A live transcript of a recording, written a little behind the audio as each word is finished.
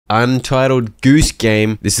Untitled Goose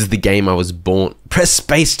Game. This is the game I was born. Press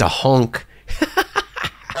space to honk.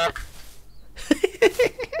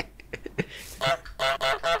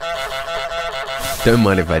 Don't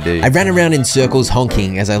mind if I do. I ran around in circles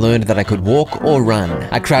honking as I learned that I could walk or run.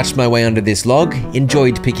 I crouched my way under this log,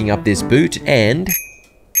 enjoyed picking up this boot, and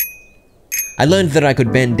I learned that I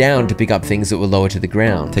could bend down to pick up things that were lower to the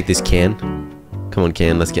ground. Take this can. Come on,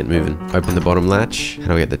 can, let's get moving. Open the bottom latch. How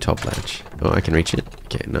do I get the top latch? Oh, I can reach it.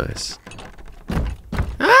 Okay, nice.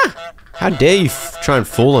 Ah! How dare you try and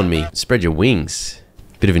fall on me? Spread your wings.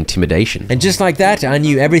 Bit of intimidation. And just like that, I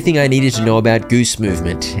knew everything I needed to know about goose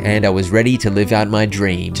movement, and I was ready to live out my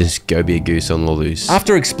dream. Just go be a goose on the loose.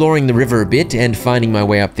 After exploring the river a bit and finding my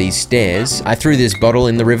way up these stairs, I threw this bottle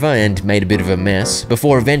in the river and made a bit of a mess,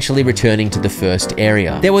 before eventually returning to the first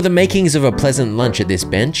area. There were the makings of a pleasant lunch at this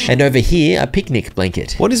bench, and over here, a picnic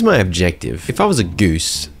blanket. What is my objective? If I was a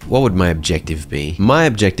goose, what would my objective be? My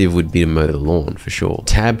objective would be to mow the lawn, for sure.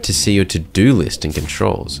 Tab to see your to-do list and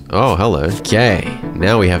controls. Oh, hello. Okay,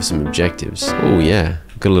 now we have some objectives. Oh yeah,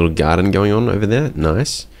 got a little garden going on over there.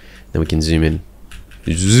 Nice. Then we can zoom in.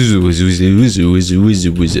 The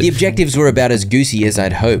objectives were about as goosey as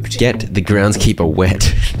I'd hoped. Get the groundskeeper wet.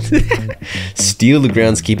 Steal the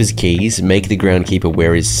groundskeeper's keys. Make the groundskeeper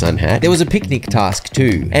wear his sun hat. There was a picnic task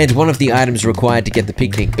too, and one of the items required to get the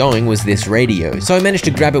picnic going was this radio, so I managed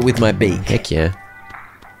to grab it with my beak. Heck yeah.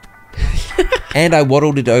 And I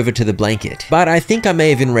waddled it over to the blanket, but I think I may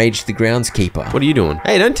have enraged the groundskeeper. What are you doing?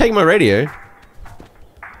 Hey, don't take my radio.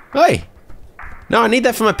 Hey. No, I need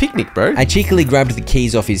that for my picnic, bro. I cheekily grabbed the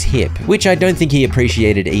keys off his hip, which I don't think he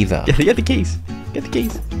appreciated either. Get the keys. Get the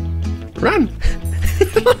keys. Run.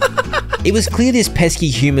 It was clear this pesky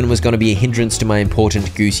human was going to be a hindrance to my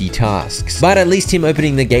important goosey tasks, but at least him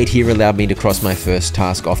opening the gate here allowed me to cross my first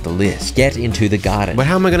task off the list. Get into the garden. But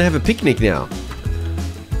how am I going to have a picnic now?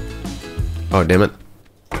 Oh, damn it.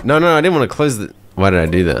 No, I didn't want to close the... Why did I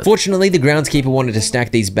do that? Fortunately, the groundskeeper wanted to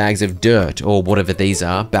stack these bags of dirt, or whatever these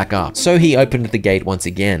are, back up. So he opened the gate once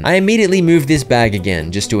again. I immediately moved this bag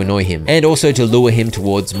again, just to annoy him, and also to lure him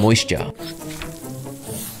towards moisture.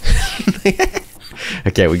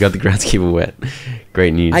 Okay, we got the groundskeeper wet.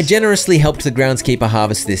 Great news. I generously helped the groundskeeper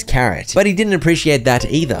harvest this carrot, but he didn't appreciate that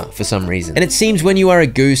either, for some reason. And it seems when you are a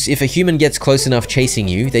goose, if a human gets close enough chasing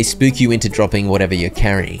you, they spook you into dropping whatever you're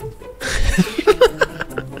carrying.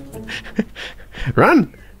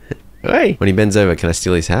 Run! Hey! When he bends over, can I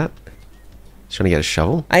steal his hat? He's trying to get a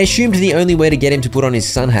shovel? I assumed the only way to get him to put on his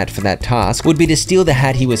sun hat for that task would be to steal the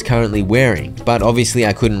hat he was currently wearing, but obviously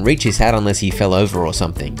I couldn't reach his hat unless he fell over or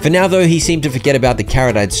something. For now though, he seemed to forget about the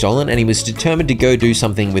carrot I'd stolen and he was determined to go do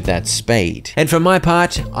something with that spade. And for my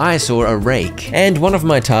part, I saw a rake. And one of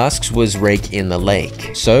my tasks was rake in the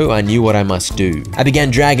lake. So I knew what I must do. I began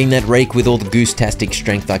dragging that rake with all the goose-tastic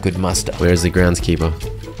strength I could muster. Where's the groundskeeper?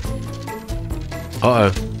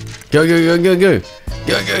 Uh-oh. Go, go, go, go, go.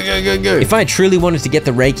 Go, go, go, go, go. If I truly wanted to get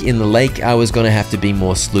the rake in the lake, I was gonna have to be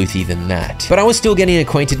more sleuthy than that. But I was still getting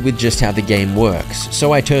acquainted with just how the game works.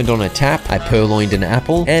 So I turned on a tap, I purloined an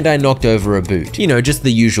apple, and I knocked over a boot. You know, just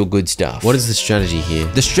the usual good stuff. What is the strategy here?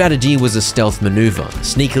 The strategy was a stealth maneuver,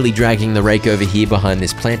 sneakily dragging the rake over here behind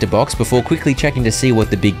this planter box before quickly checking to see what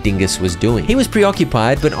the big dingus was doing. He was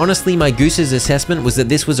preoccupied, but honestly my goose's assessment was that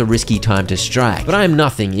this was a risky time to strike. But I am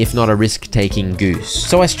nothing if not a risk-taking goose.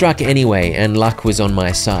 So I struck anyway, and luck was on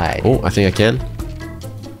my side. Oh, I think I can.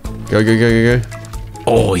 Go, go, go, go, go.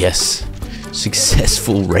 Oh, yes.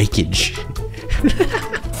 Successful rakeage.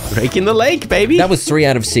 Rake in the lake, baby. That was 3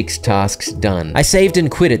 out of 6 tasks done. I saved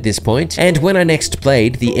and quit at this point, and when I next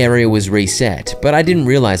played, the area was reset, but I didn't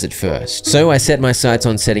realize it first. So I set my sights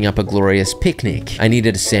on setting up a glorious picnic. I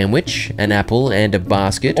needed a sandwich, an apple, and a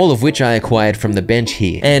basket, all of which I acquired from the bench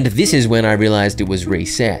here. And this is when I realized it was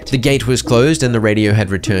reset. The gate was closed and the radio had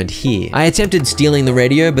returned here. I attempted stealing the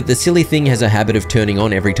radio, but the silly thing has a habit of turning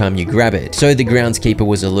on every time you grab it, so the groundskeeper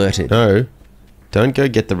was alerted. No, don't go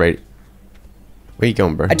get the radio. Where you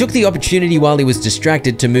going, bro? I took the opportunity while he was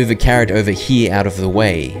distracted to move a carrot over here out of the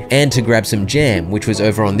way, and to grab some jam, which was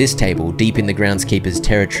over on this table, deep in the groundskeeper's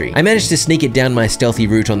territory. I managed to sneak it down my stealthy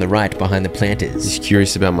route on the right behind the planters. Just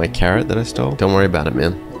curious about my carrot that I stole? Don't worry about it,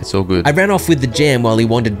 man. It's all good. I ran off with the jam while he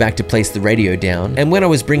wandered back to place the radio down, and when I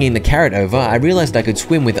was bringing the carrot over, I realized I could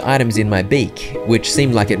swim with items in my beak, which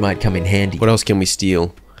seemed like it might come in handy. What else can we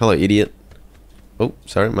steal? Hello, idiot. Oh,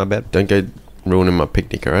 sorry, my bad. Don't go ruining my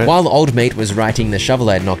picnic, alright? While old mate was righting the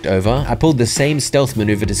shovel I'd knocked over, I pulled the same stealth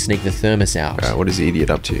maneuver to sneak the thermos out. Alright, what is the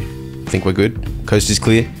idiot up to? Think we're good? Coast is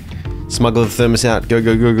clear? Smuggle the thermos out. Go,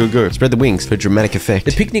 go, go, go, go. Spread the wings for dramatic effect.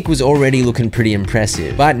 The picnic was already looking pretty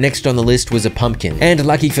impressive, but next on the list was a pumpkin. And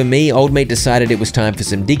lucky for me, old mate decided it was time for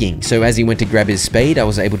some digging, so as he went to grab his spade, I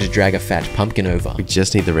was able to drag a fat pumpkin over. We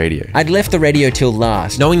just need the radio. I'd left the radio till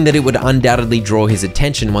last, knowing that it would undoubtedly draw his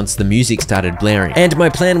attention once the music started blaring, and my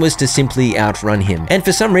plan was to simply outrun him. And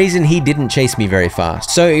for some reason, he didn't chase me very fast,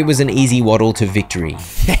 so it was an easy waddle to victory.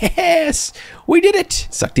 Yes! We did it!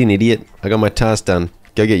 Sucked in, idiot. I got my task done.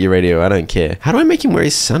 Go get your radio, I don't care. How do I make him wear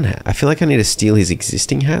his sun hat? I feel like I need to steal his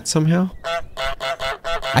existing hat somehow.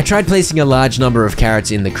 I tried placing a large number of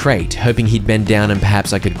carrots in the crate, hoping he'd bend down and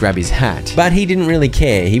perhaps I could grab his hat. But he didn't really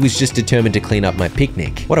care, he was just determined to clean up my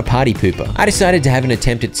picnic. What a party pooper. I decided to have an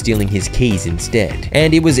attempt at stealing his keys instead,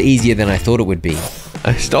 and it was easier than I thought it would be.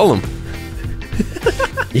 I stole them.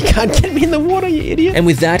 You can't get me in the water, you idiot. And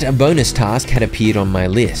with that, a bonus task had appeared on my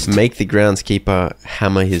list. Make the groundskeeper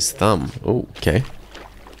hammer his thumb. Oh, okay.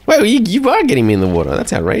 Wait, you are getting me in the water.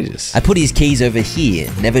 That's outrageous. I put his keys over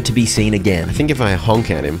here, never to be seen again. I think if I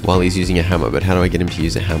honk at him while he's using a hammer, but how do I get him to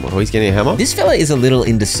use a hammer? Oh, he's getting a hammer? This fella is a little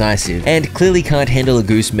indecisive, and clearly can't handle a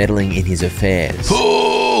goose meddling in his affairs.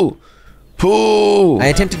 Pull! Pull! I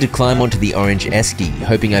attempted to climb onto the orange esky,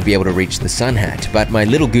 hoping I'd be able to reach the sun hat, but my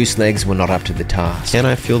little goose legs were not up to the task. Can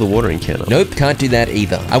I fill the watering can up? Nope, can't do that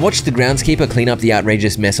either. I watched the groundskeeper clean up the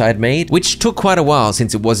outrageous mess I'd made, which took quite a while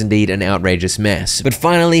since it was indeed an outrageous mess. But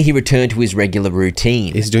finally, he returned to his regular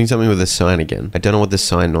routine. He's doing something with the sign again. I don't know what the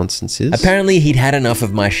sign nonsense is. Apparently, he'd had enough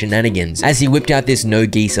of my shenanigans, as he whipped out this no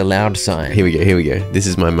geese allowed sign. Here we go, here we go. This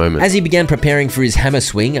is my moment. As he began preparing for his hammer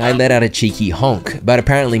swing, I let out a cheeky honk, but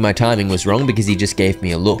apparently my timing was wrong because he just gave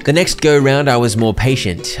me a look. The next go round, I was more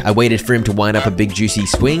patient. I waited for him to wind up a big juicy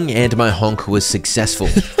swing, and my honk was successful.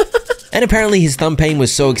 And apparently his thumb pain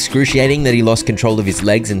was so excruciating that he lost control of his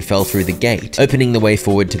legs and fell through the gate, opening the way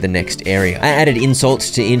forward to the next area. I added insult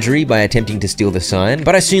to injury by attempting to steal the sign,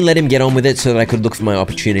 but I soon let him get on with it so that I could look for my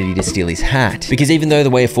opportunity to steal his hat. Because even though the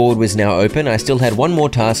way forward was now open, I still had one more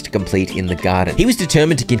task to complete in the garden. He was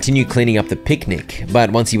determined to continue cleaning up the picnic,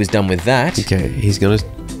 but once he was done with that... Okay, he's gonna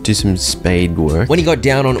do some spade work. When he got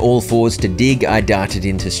down on all fours to dig, I darted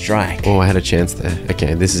in to strike. Oh, I had a chance there.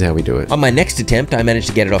 Okay, this is how we do it. On my next attempt, I managed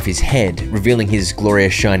to get it off his head, revealing his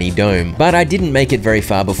glorious shiny dome, but I didn't make it very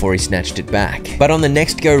far before he snatched it back. But on the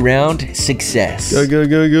next go round, success. Go, go,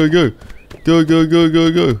 go, go, go. Go, go, go,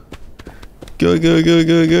 go, go. Go, go, go,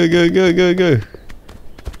 go, go, go, go, go, go.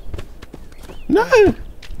 No!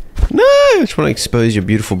 No! I just want to expose your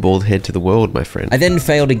beautiful bald head to the world, my friend. I then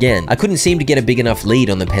failed again. I couldn't seem to get a big enough lead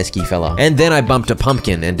on the pesky fella. And then I bumped a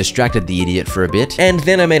pumpkin and distracted the idiot for a bit. And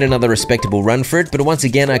then I made another respectable run for it, but once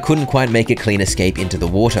again I couldn't quite make a clean escape into the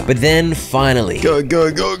water. But then, finally... Go, go,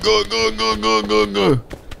 go, go, go, go, go, go, go.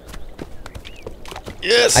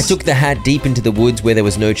 Yes! I took the hat deep into the woods where there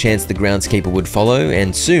was no chance the groundskeeper would follow,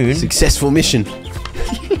 and soon... Successful mission.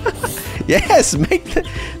 Yes, make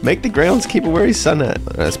the groundskeeper wear his sun hat.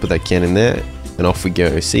 Alright, let's put that can in there, and off we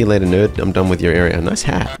go. See you later, nerd. I'm done with your area. Nice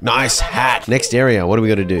hat. Nice hat. Next area, what do we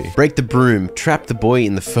gotta do? Break the broom, trap the boy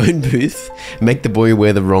in the phone booth, make the boy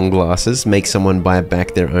wear the wrong glasses, make someone buy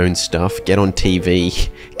back their own stuff, get on TV,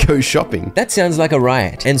 go shopping. That sounds like a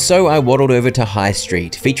riot. And so I waddled over to High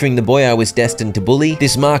Street, featuring the boy I was destined to bully,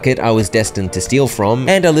 this market I was destined to steal from,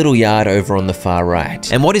 and a little yard over on the far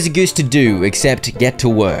right. And what is a goose to do except get to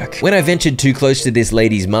work? When I ventured too close to this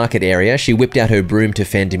lady's market area, she whipped out her broom to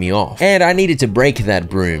fend me off. And I needed to break that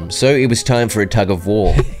broom, so it was time for a tug of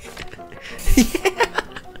war.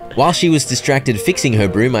 While she was distracted fixing her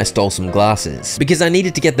broom, I stole some glasses, because I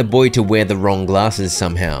needed to get the boy to wear the wrong glasses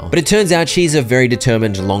somehow. But it turns out she's a very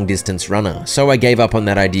determined long-distance runner, so I gave up on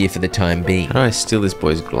that idea for the time being. How do I steal this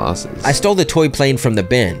boy's glasses? I stole the toy plane from the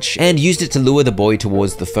bench, and used it to lure the boy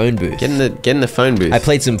towards the phone booth. Get in the phone booth. I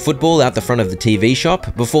played some football out the front of the TV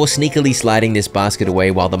shop, before sneakily sliding this basket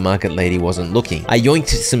away while the market lady wasn't looking. I yoinked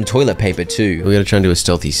some toilet paper too. We gotta try and do a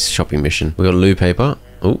stealthy shopping mission. We got loo paper.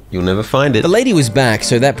 Oh, you'll never find it. The lady was back,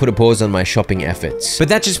 so that put a pause on my shopping efforts. But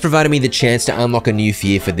that just provided me the chance to unlock a new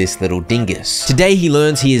fear for this little dingus. Today he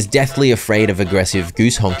learns he is deathly afraid of aggressive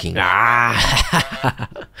goose honking.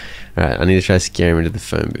 Alright, I need to try to scare him into the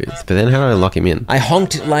phone booth. But then how do I lock him in? I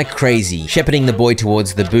honked like crazy, shepherding the boy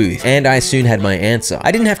towards the booth, and I soon had my answer.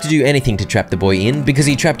 I didn't have to do anything to trap the boy in, because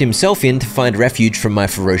he trapped himself in to find refuge from my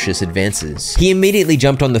ferocious advances. He immediately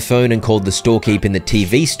jumped on the phone and called the storekeeper in the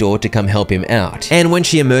TV store to come help him out. And when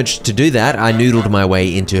she emerged to do that, I noodled my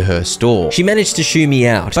way into her store. She managed to shoo me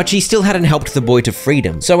out, but she still hadn't helped the boy to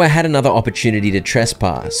freedom, so I had another opportunity to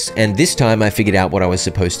trespass, and this time I figured out what I was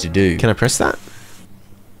supposed to do. Can I press that?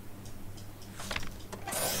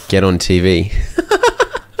 Get on TV.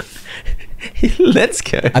 Let's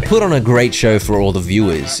go. I put on a great show for all the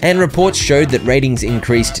viewers, and reports showed that ratings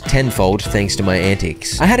increased tenfold thanks to my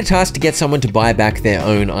antics. I had a task to get someone to buy back their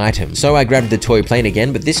own item, so I grabbed the toy plane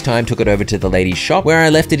again, but this time took it over to the lady's shop, where I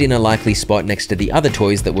left it in a likely spot next to the other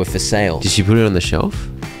toys that were for sale. Did she put it on the shelf?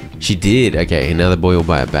 She did. Okay, now the boy will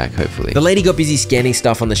buy it back, hopefully. The lady got busy scanning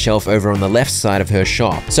stuff on the shelf over on the left side of her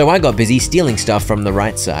shop, so I got busy stealing stuff from the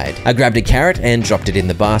right side. I grabbed a carrot and dropped it in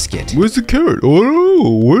the basket. Where's the carrot? Oh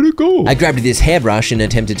no, where'd it go? I grabbed this hairbrush and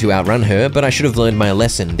attempted to outrun her, but I should have learned my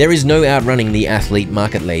lesson. There is no outrunning the athlete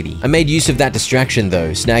market lady. I made use of that distraction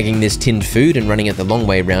though, snagging this tinned food and running it the long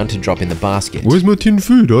way round to drop in the basket. Where's my tinned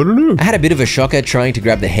food? I don't know. I had a bit of a shocker trying to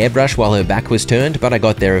grab the hairbrush while her back was turned, but I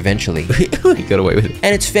got there eventually. You got away with it.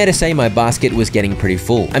 And it's fair to say my basket was getting pretty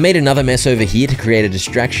full. I made another mess over here to create a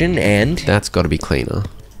distraction and... That's got to be cleaner.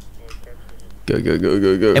 Go, go, go,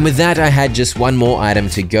 go, go. And with that, I had just one more item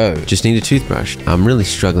to go. Just need a toothbrush. I'm really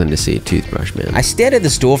struggling to see a toothbrush, man. I stared at the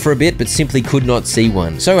store for a bit, but simply could not see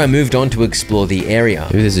one. So I moved on to explore the area.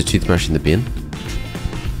 Maybe there's a toothbrush in the bin.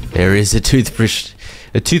 There is a toothbrush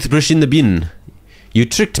in the bin. You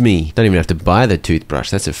tricked me. Don't even have to buy the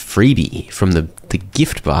toothbrush. That's a freebie from the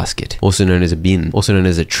gift basket. Also known as a bin. Also known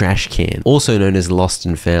as a trash can. Also known as lost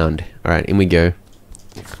and found. All right, in we go.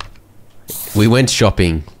 We went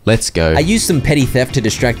shopping. Let's go. I used some petty theft to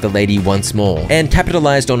distract the lady once more, and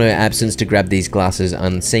capitalized on her absence to grab these glasses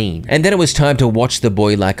unseen. And then it was time to watch the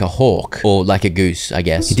boy like a hawk, or like a goose, I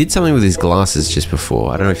guess. He did something with his glasses just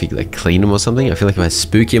before. I don't know if he like cleaned them or something. I feel like if I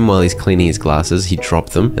spook him while he's cleaning his glasses, he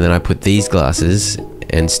dropped them, and then I put these glasses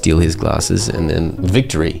and steal his glasses, and then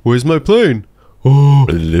victory. Where's my plane? Oh.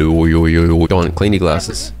 Go on, clean your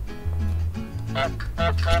glasses.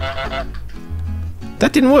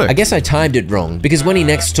 That didn't work. I guess I timed it wrong, because when he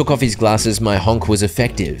next took off his glasses, my honk was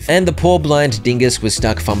effective, and the poor blind dingus was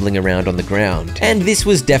stuck fumbling around on the ground. And this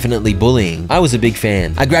was definitely bullying. I was a big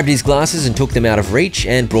fan. I grabbed his glasses and took them out of reach,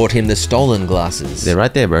 and brought him the stolen glasses. They're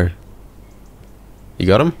right there, bro. You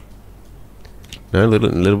got them? No,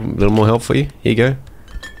 little more help for you? Here you go.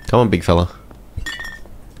 Come on, big fella.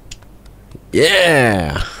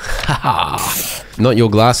 Yeah! Haha! Not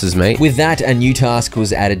your glasses, mate. With that, a new task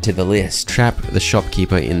was added to the list. Trap the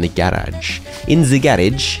shopkeeper in the garage. In the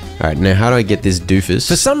garage. Alright, now how do I get this doofus?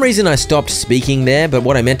 For some reason I stopped speaking there, but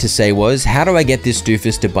what I meant to say was, how do I get this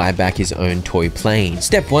doofus to buy back his own toy plane?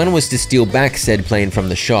 Step 1 was to steal back said plane from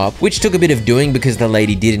the shop, which took a bit of doing because the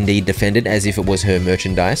lady did indeed defend it as if it was her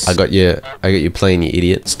merchandise. I got your plane, you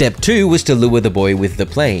idiot. Step 2 was to lure the boy with the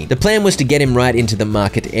plane. The plan was to get him right into the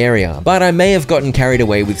market area, but I may have gotten carried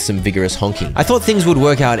away with some vigorous honking. I thought things would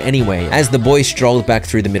work out anyway, as the boy strolled back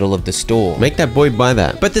through the middle of the store. Make that boy buy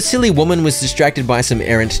that. But the silly woman was distracted by some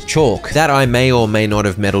errant chalk that I may or may not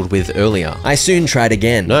have meddled with earlier. I soon tried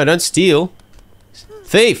again. No, don't steal.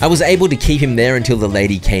 Thief! I was able to keep him there until the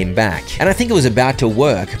lady came back, and I think it was about to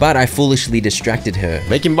work, but I foolishly distracted her.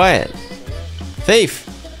 Make him buy it. Thief!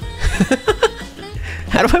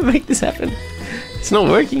 How do I make this happen? It's not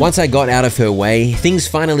working. Once I got out of her way, things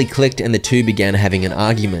finally clicked and the two began having an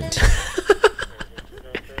argument.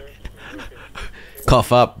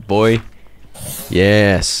 Cough up, boy.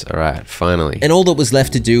 Yes, alright, finally. And all that was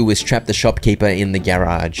left to do was trap the shopkeeper in the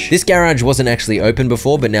garage. This garage wasn't actually open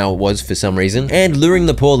before, but now it was for some reason, and luring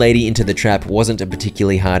the poor lady into the trap wasn't a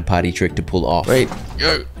particularly hard party trick to pull off. Wait,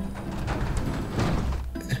 go.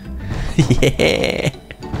 Yeah,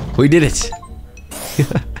 we did it.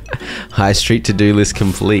 High street to-do list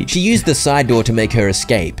complete. She used the side door to make her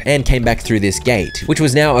escape, and came back through this gate, which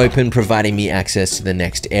was now open, providing me access to the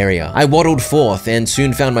next area. I waddled forth, and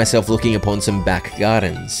soon found myself looking upon some back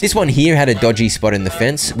gardens. This one here had a dodgy spot in the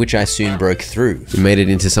fence, which I soon broke through. You made it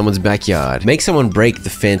into someone's backyard. Make someone break the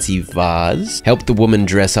fancy vase. Help the woman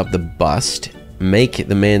dress up the bust. Make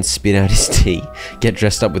the man spit out his tea. Get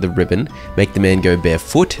dressed up with a ribbon. Make the man go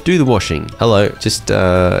barefoot. Do the washing. Hello, just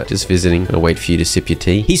visiting. Gonna wait for you to sip your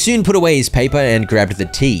tea. He soon put away his paper and grabbed the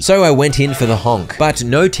tea. So I went in for the honk, but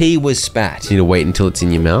no tea was spat. You need to wait until it's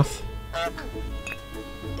in your mouth.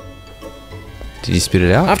 Did you spit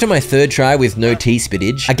it out? After my third try with no tea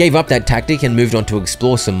spittage, I gave up that tactic and moved on to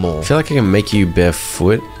explore some more. I feel like I can make you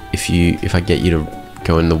barefoot if I get you to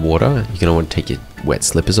go in the water. You're gonna want to take your wet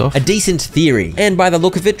slippers off. A decent theory, and by the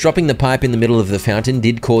look of it, dropping the pipe in the middle of the fountain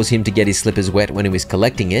did cause him to get his slippers wet when he was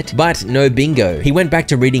collecting it, but no bingo. He went back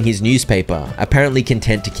to reading his newspaper, apparently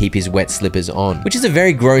content to keep his wet slippers on, which is a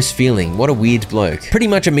very gross feeling. What a weird bloke. Pretty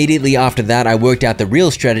much immediately after that, I worked out the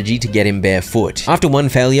real strategy to get him barefoot. After one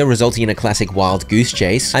failure resulting in a classic wild goose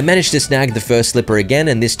chase, I managed to snag the first slipper again,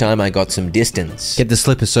 and this time I got some distance. Get the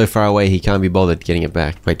slipper so far away he can't be bothered getting it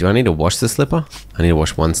back. Wait, do I need to wash the slipper? I need to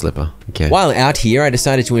wash one slipper. Okay. While out here, here, I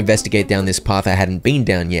decided to investigate down this path I hadn't been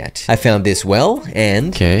down yet. I found this well,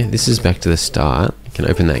 and... Okay, this is back to the start. Can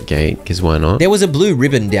open that gate, because why not? There was a blue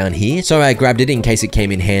ribbon down here, so I grabbed it in case it came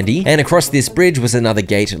in handy, and across this bridge was another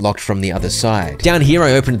gate locked from the other side. Down here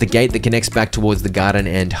I opened the gate that connects back towards the garden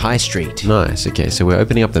and High Street. Nice, okay, so we're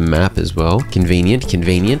opening up the map as well. Convenient,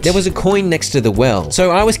 convenient. There was a coin next to the well,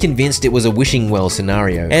 so I was convinced it was a wishing well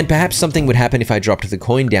scenario, and perhaps something would happen if I dropped the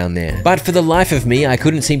coin down there. But for the life of me, I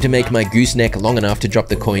couldn't seem to make my gooseneck long enough to drop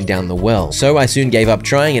the coin down the well, so I soon gave up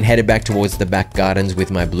trying and headed back towards the back gardens with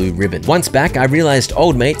my blue ribbon. Once back, I realized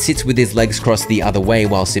old mate sits with his legs crossed the other way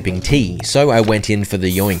while sipping tea, so I went in for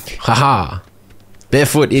the yoink. Haha!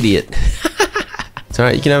 Barefoot idiot. It's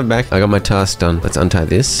alright, you can have it back. I got my task done. Let's untie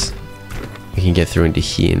this. We can get through into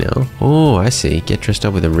here now. Oh, I see. Get dressed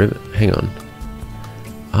up with a ribbon. Hang on.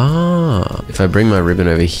 Ah, if I bring my ribbon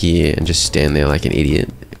over here and just stand there like an idiot,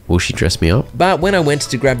 will she dress me up? But when I went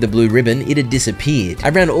to grab the blue ribbon, it had disappeared. I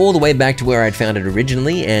ran all the way back to where I'd found it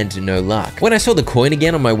originally, and no luck. When I saw the coin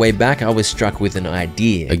again on my way back, I was struck with an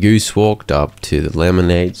idea. A goose walked up to the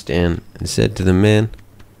lemonade stand and said to the man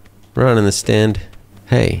running the stand,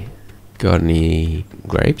 "Hey, got any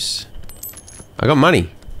grapes? I got money."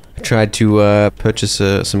 I tried to purchase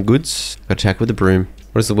some goods. Got attacked with a broom.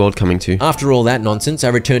 What is the world coming to? After all that nonsense, I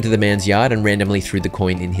returned to the man's yard and randomly threw the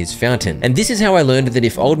coin in his fountain. And this is how I learned that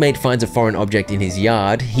if old mate finds a foreign object in his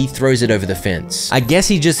yard, he throws it over the fence. I guess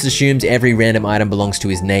he just assumes every random item belongs to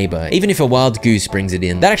his neighbor, even if a wild goose brings it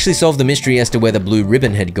in. That actually solved the mystery as to where the blue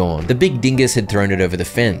ribbon had gone. The big dingus had thrown it over the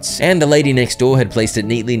fence, and the lady next door had placed it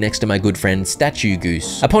neatly next to my good friend Statue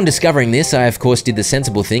Goose. Upon discovering this, I of course did the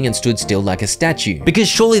sensible thing and stood still like a statue. Because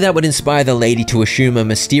surely that would inspire the lady to assume a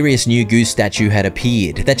mysterious new goose statue had appeared,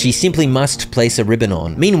 that she simply must place a ribbon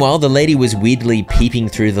on. Meanwhile, the lady was weirdly peeping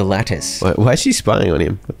through the lattice. Why is she spying on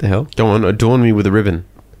him? What the hell? Go on, adorn me with a ribbon.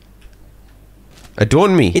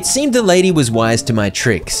 Adorn me! It seemed the lady was wise to my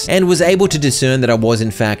tricks, and was able to discern that I was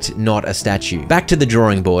in fact not a statue. Back to the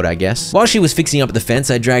drawing board, I guess. While she was fixing up the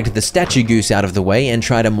fence, I dragged the statue goose out of the way and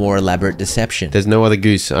tried a more elaborate deception. There's no other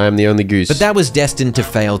goose, I am the only goose. But that was destined to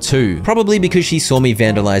fail too. Probably because she saw me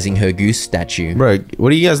vandalizing her goose statue. Bro,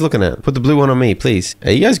 what are you guys looking at? Put the blue one on me, please.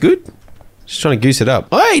 Are you guys good? Just trying to goose it up.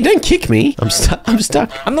 Hey, don't kick me. I'm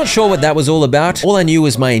stuck. I'm not sure what that was all about. All I knew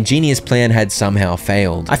was my ingenious plan had somehow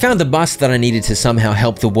failed. I found the bus that I needed to somehow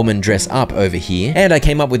help the woman dress up over here, and I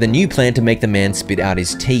came up with a new plan to make the man spit out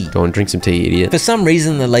his tea. Go on, drink some tea, idiot. For some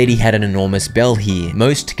reason, the lady had an enormous bell here.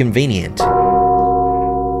 Most convenient.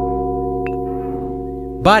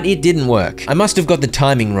 But it didn't work. I must have got the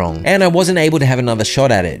timing wrong, and I wasn't able to have another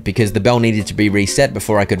shot at it because the bell needed to be reset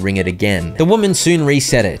before I could ring it again. The woman soon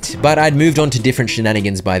reset it, but I'd moved on to different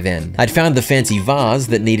shenanigans by then. I'd found the fancy vase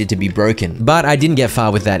that needed to be broken, but I didn't get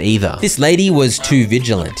far with that either. This lady was too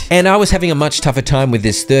vigilant, and I was having a much tougher time with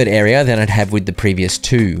this third area than I'd have with the previous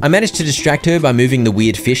two. I managed to distract her by moving the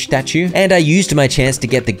weird fish statue, and I used my chance to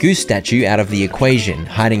get the goose statue out of the equation,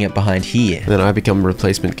 hiding it behind here. And then I become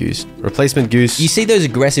replacement goose. Replacement goose. You see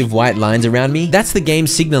those aggressive white lines around me? That's the game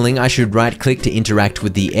signaling I should right-click to interact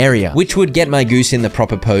with the area, which would get my goose in the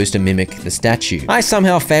proper pose to mimic the statue. I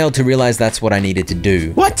somehow failed to realize that's what I needed to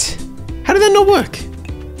do. What? How did that not work?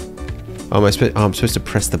 Oh, I'm supposed to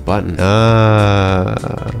press the button.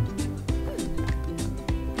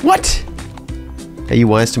 What? Are you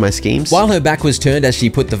wise to my schemes? While her back was turned as she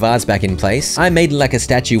put the vase back in place, I made like a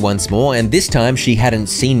statue once more, and this time she hadn't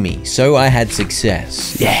seen me, so I had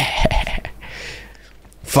success. Yeah.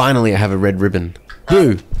 Finally, I have a red ribbon.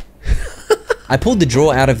 Boo! I pulled the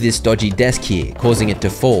drawer out of this dodgy desk here, causing it to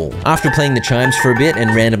fall. After playing the chimes for a bit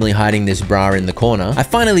and randomly hiding this bra in the corner, I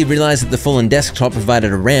finally realized that the fallen desktop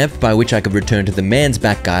provided a ramp by which I could return to the man's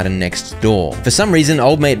back garden next door. For some reason,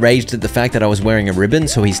 old mate raged at the fact that I was wearing a ribbon,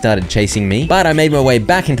 so he started chasing me, but I made my way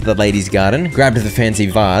back into the lady's garden, grabbed the fancy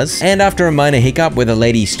vase, and after a minor hiccup where the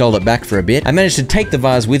lady stole it back for a bit, I managed to take the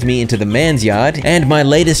vase with me into the man's yard, and my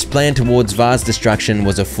latest plan towards vase destruction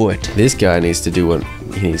was afoot. This guy needs to do what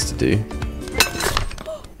he needs to do.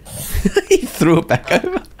 He threw it back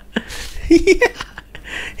over. Yeah,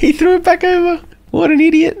 he threw it back over. What an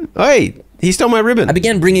idiot. Hey, he stole my ribbon. I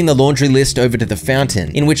began bringing the laundry list over to the fountain,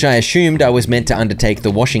 in which I assumed I was meant to undertake the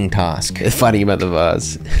washing task. Fighting about the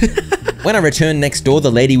vase. When I returned next door,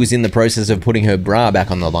 the lady was in the process of putting her bra back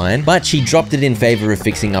on the line, but she dropped it in favor of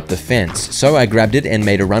fixing up the fence, so I grabbed it and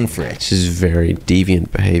made a run for it. This is very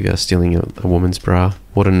deviant behavior, stealing a woman's bra.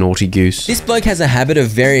 What a naughty goose. This bloke has a habit of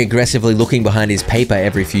very aggressively looking behind his paper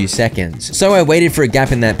every few seconds, so I waited for a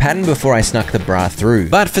gap in that pattern before I snuck the bra through.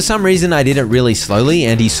 But for some reason I did it really slowly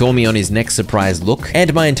and he saw me on his next surprise look,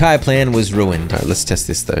 and my entire plan was ruined. Alright, let's test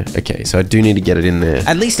this though. Okay, so I do need to get it in there.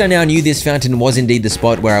 At least I now knew this fountain was indeed the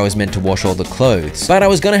spot where I was meant to wash all the clothes, but I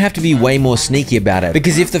was gonna have to be way more sneaky about it,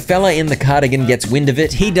 because if the fella in the cardigan gets wind of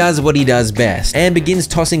it, he does what he does best, and begins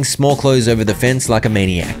tossing small clothes over the fence like a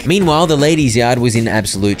maniac. Meanwhile, the ladies' yard was in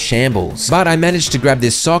absolute shambles. But I managed to grab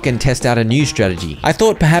this sock and test out a new strategy. I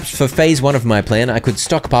thought perhaps for phase 1 of my plan, I could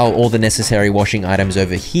stockpile all the necessary washing items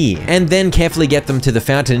over here, and then carefully get them to the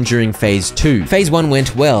fountain during phase 2. Phase 1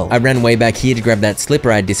 went well. I ran way back here to grab that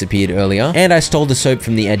slipper I'd disappeared earlier, and I stole the soap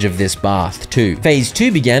from the edge of this bath too. Phase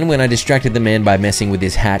 2 began when I distracted the man by messing with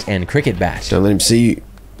his hat and cricket bat. Don't let him see you.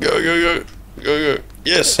 Go.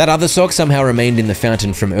 Yes. That other sock somehow remained in the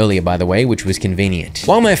fountain from earlier, by the way, which was convenient.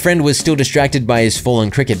 While my friend was still distracted by his fallen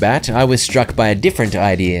cricket bat, I was struck by a different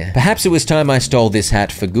idea. Perhaps it was time I stole this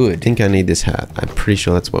hat for good. I think I need this hat. I'm pretty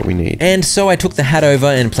sure that's what we need. And so I took the hat over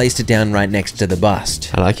and placed it down right next to the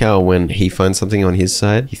bust. I like how when he finds something on his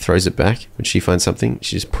side, he throws it back. When she finds something,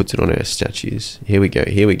 she just puts it on her statues. Here we go.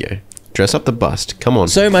 Dress up the bust, come on.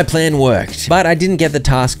 So my plan worked, but I didn't get the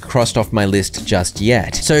task crossed off my list just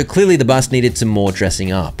yet. So clearly the bust needed some more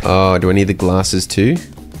dressing up. Oh, do I need the glasses too?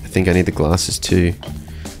 I think I need the glasses too.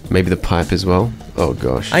 Maybe the pipe as well. Oh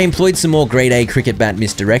gosh. I employed some more grade A cricket bat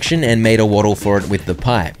misdirection and made a waddle for it with the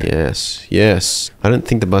pipe. Yes. I don't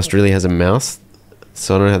think the bust really has a mouth,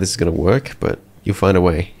 so I don't know how this is gonna work, but you'll find a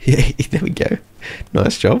way. There we go.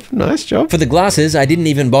 Nice job. For the glasses, I didn't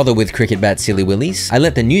even bother with cricket bat silly willies. I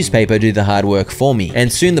let the newspaper do the hard work for me,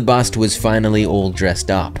 and soon the bust was finally all dressed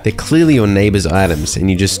up. They're clearly your neighbor's items, and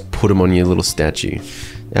you just put them on your little statue.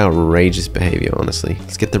 Outrageous behavior, honestly.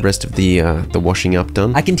 Let's get the rest of the washing up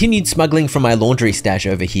done. I continued smuggling from my laundry stash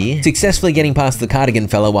over here, successfully getting past the cardigan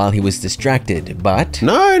fella while he was distracted, but...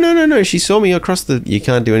 No, she saw me across the... You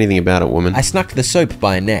can't do anything about it, woman. I snuck the soap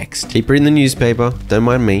by next. Keep reading the newspaper. Don't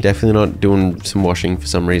mind me. Definitely not doing some washing for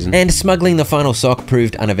some reason. And smuggling the final sock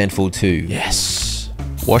proved uneventful too. Yes.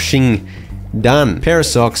 Washing done. Pair of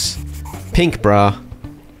socks, pink bra,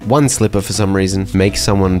 one slipper for some reason. Make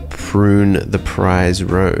someone prune the prize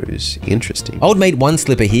rose. Interesting. Old mate one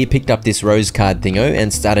slipper here picked up this rose card thingo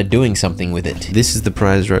and started doing something with it. This is the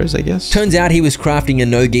prize rose, I guess? Turns out he was crafting a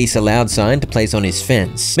no geese allowed sign to place on his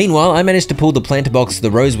fence. Meanwhile, I managed to pull the planter box the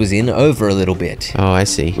rose was in over a little bit. Oh, I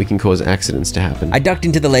see. We can cause accidents to happen. I ducked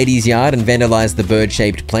into the lady's yard and vandalized the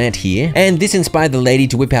bird-shaped plant here, and this inspired the lady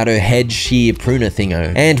to whip out her hedge shear pruner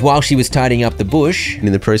thingo. And while she was tidying up the bush... And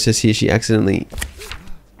in the process here, she accidentally...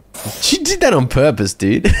 She did that on purpose,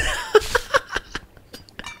 dude.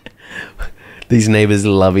 These neighbors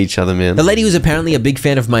love each other, man. The lady was apparently a big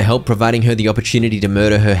fan of my help providing her the opportunity to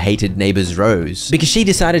murder her hated neighbor's rose, because she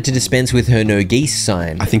decided to dispense with her no geese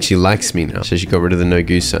sign. I think she likes me now, so she got rid of the no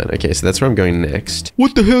goose sign. Okay, so that's where I'm going next.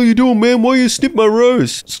 What the hell you doing, man? Why you snip my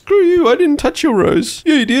rose? Screw you, I didn't touch your rose.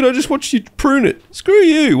 Yeah, you did, I just watched you prune it. Screw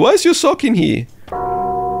you, why is your sock in here?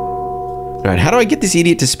 Alright, how do I get this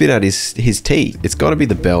idiot to spit out his tea? It's gotta be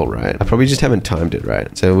the bell, right? I probably just haven't timed it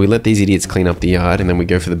right. So we let these idiots clean up the yard and then we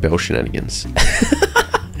go for the bell shenanigans.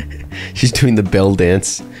 She's doing the bell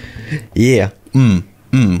dance. Yeah.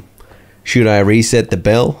 Should I reset the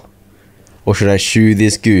bell? Or should I shoo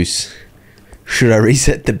this goose? Should I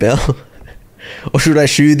reset the bell? Or should I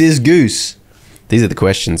shoo this goose? These are the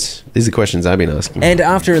questions. These are the questions I've been asking. And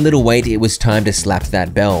after a little wait, it was time to slap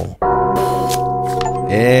that bell.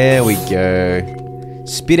 There we go.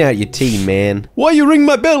 Spit out your tea, man. Why you ring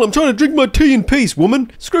my bell? I'm trying to drink my tea in peace,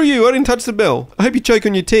 woman. Screw you, I didn't touch the bell. I hope you choke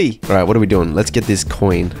on your tea. Alright, what are we doing? Let's get this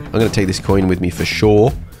coin. I'm gonna take this coin with me for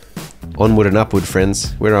sure. Onward and upward,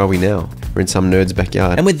 friends. Where are we now? We're in some nerd's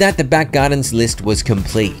backyard. And with that, the back gardens list was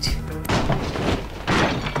complete.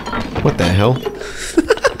 What the hell?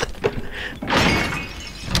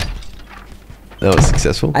 That was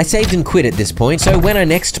successful. I saved and quit at this point, so when I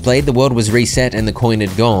next played, the world was reset and the coin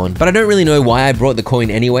had gone. But I don't really know why I brought the coin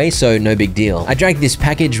anyway, so no big deal. I dragged this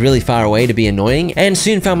package really far away to be annoying, and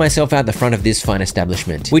soon found myself out the front of this fine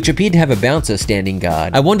establishment, which appeared to have a bouncer standing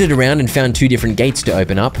guard. I wandered around and found 2 different gates to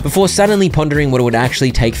open up, before suddenly pondering what it would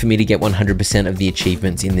actually take for me to get 100% of the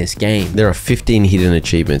achievements in this game. There are 15 hidden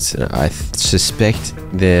achievements, and I suspect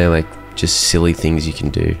they're like just silly things you can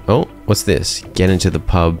do. Oh, what's this? Get into the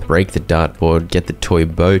pub, break the dartboard, get the toy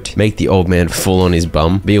boat, make the old man fall on his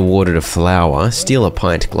bum, be awarded a flower, steal a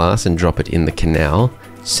pint glass and drop it in the canal,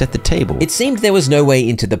 set the table. It seemed there was no way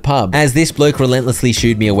into the pub, as this bloke relentlessly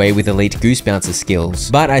shooed me away with elite goose bouncer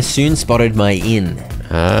skills, but I soon spotted my inn.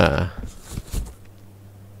 Ah.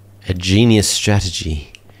 A genius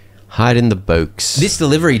strategy. Hide in the box. This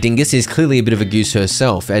delivery dingus is clearly a bit of a goose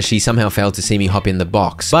herself, as she somehow failed to see me hop in the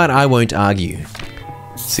box, but I won't argue.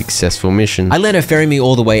 Successful mission. I let her ferry me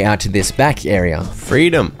all the way out to this back area.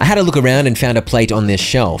 Freedom. I had a look around and found a plate on this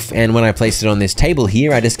shelf, and when I placed it on this table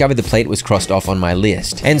here, I discovered the plate was crossed off on my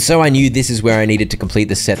list. And so I knew this is where I needed to complete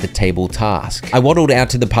the set the table task. I waddled out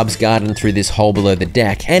to the pub's garden through this hole below the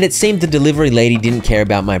deck, and it seemed the delivery lady didn't care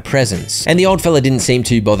about my presence. And the old fella didn't seem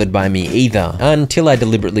too bothered by me either, until I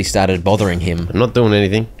deliberately started bothering him. I'm not doing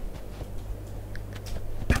anything.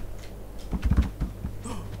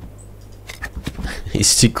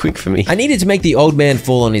 He's too quick for me. I needed to make the old man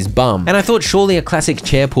fall on his bum, and I thought surely a classic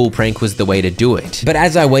chair pull prank was the way to do it. But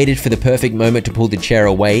as I waited for the perfect moment to pull the chair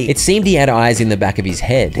away, it seemed he had eyes in the back of his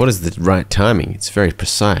head. What is the right timing? It's very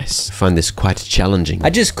precise. I find this quite challenging. I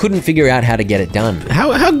just couldn't figure out how to get it done. How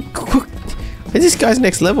this guy's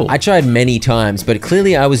next level? I tried many times, but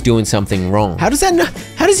clearly I was doing something wrong. How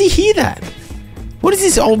does he hear that? What is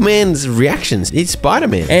this old man's reactions? He's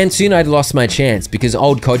Spider-Man. And soon I'd lost my chance because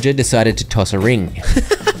old Codger decided to toss a ring.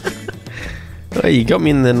 Oh, you got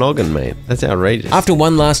me in the noggin, mate. That's outrageous. After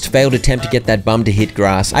one last failed attempt to get that bum to hit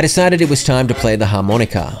grass, I decided it was time to play the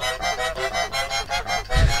harmonica.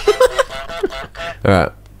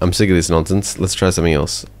 Alright, I'm sick of this nonsense. Let's try something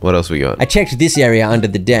else. What else we got? I checked this area under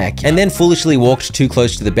the deck, and then foolishly walked too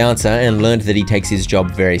close to the bouncer and learned that he takes his job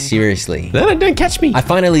very seriously. No, don't catch me. I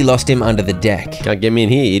finally lost him under the deck. Can't get me in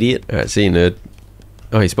here, idiot. Alright, see you, nerd.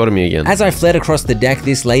 Oh, he spotted me again. As I fled across the deck,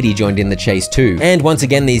 this lady joined in the chase too. And once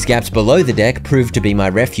again, these gaps below the deck proved to be my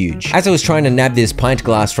refuge. As I was trying to nab this pint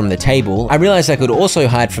glass from the table, I realized I could also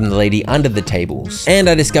hide from the lady under the tables. And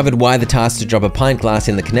I discovered why the task to drop a pint glass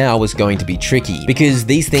in the canal was going to be tricky, because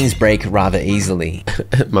these things break rather easily.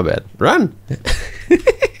 My bad. Run!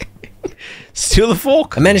 Steal the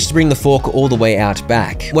fork! I managed to bring the fork all the way out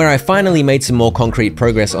back, where I finally made some more concrete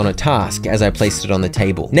progress on a task as I placed it on the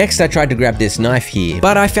table. Next, I tried to grab this knife here,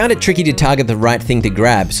 but I found it tricky to target the right thing to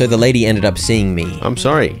grab, so the lady ended up seeing me. I'm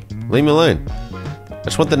sorry. Leave me alone. I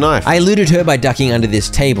just want the knife. I eluded her by ducking under this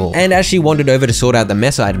table, and as she wandered over to sort out the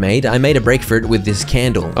mess I'd made, I made a break for it with this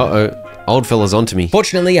candle. Uh-oh. Old fella's onto me.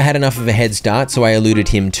 Fortunately, I had enough of a head start, so I eluded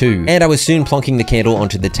him too, and I was soon plonking the candle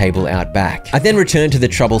onto the table out back. I then returned to the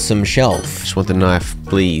troublesome shelf. Just want the knife,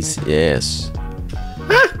 please. Yes.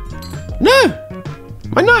 Ah! No!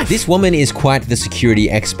 My knife! This woman is quite the security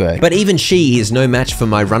expert, but even she is no match for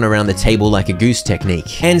my run around the table like a goose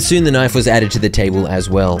technique. And soon the knife was added to the table as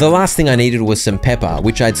well. The last thing I needed was some pepper,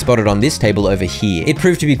 which I'd spotted on this table over here. It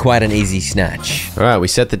proved to be quite an easy snatch. Alright, we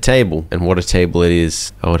set the table. And what a table it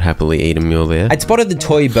is. I would happily eat a meal there. I'd spotted the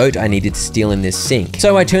toy boat I needed to steal in this sink,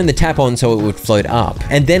 so I turned the tap on so it would float up,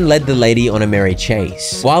 and then led the lady on a merry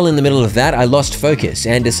chase. While in the middle of that, I lost focus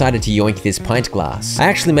and decided to yoink this pint glass. I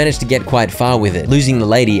actually managed to get quite far with it, losing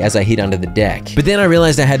the lady as I hid under the deck. But then I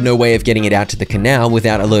realized I had no way of getting it out to the canal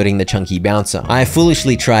without alerting the chunky bouncer. I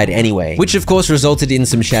foolishly tried anyway, which of course resulted in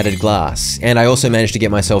some shattered glass, and I also managed to get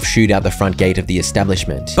myself shooed out the front gate of the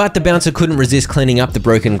establishment. But the bouncer couldn't resist cleaning up the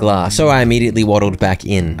broken glass, so I immediately waddled back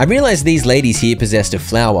in. I realized these ladies here possessed a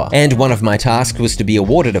flower, and one of my tasks was to be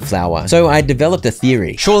awarded a flower, so I developed a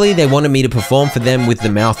theory. Surely they wanted me to perform for them with the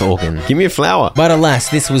mouth organ. Give me a flower. But alas,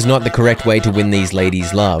 this was not the correct way to win these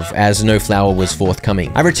ladies' love, as no flower was forthcoming.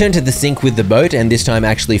 I returned to the sink with the boat, and this time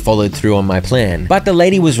actually followed through on my plan. But the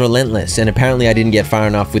lady was relentless, and apparently I didn't get far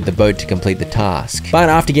enough with the boat to complete the task. But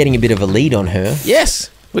after getting a bit of a lead on her... Yes!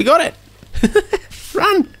 We got it!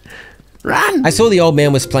 Run! Run! I saw the old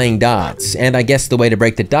man was playing darts, and I guessed the way to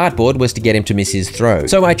break the dartboard was to get him to miss his throw.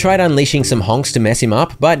 So I tried unleashing some honks to mess him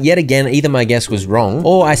up, but yet again, either my guess was wrong,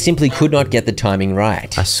 or I simply could not get the timing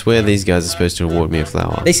right. I swear these guys are supposed to award me a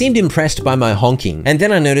flower. They seemed impressed by my honking, and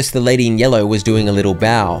then I noticed the lady in yellow was doing a little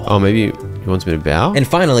bow. Oh, maybe he wants me to bow? And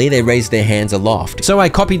finally, they raised their hands aloft. So I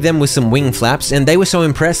copied them with some wing flaps, and they were so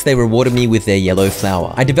impressed they rewarded me with their yellow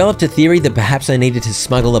flower. I developed a theory that perhaps I needed to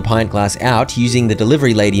smuggle a pint glass out using the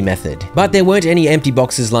delivery lady method. But there weren't any empty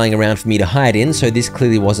boxes lying around for me to hide in, so this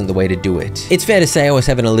clearly wasn't the way to do it. It's fair to say I was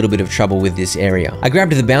having a little bit of trouble with this area. I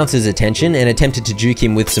grabbed the bouncer's attention and attempted to juke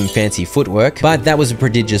him with some fancy footwork, but that was a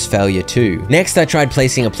prodigious failure too. Next, I tried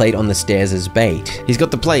placing a plate on the stairs as bait. He's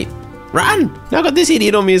got the plate. Run! Now I got this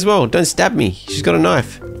idiot on me as well. Don't stab me. She's got a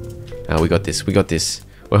knife. Oh, we got this. We got this.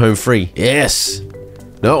 We're home free. Yes!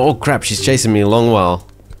 No, oh crap. She's chasing me a long while.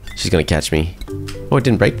 She's gonna catch me. Oh, it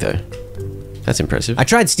didn't break though. That's impressive. I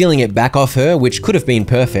tried stealing it back off her, which could have been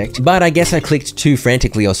perfect, but I guess I clicked too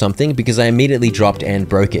frantically or something because I immediately dropped and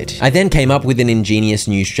broke it. I then came up with an ingenious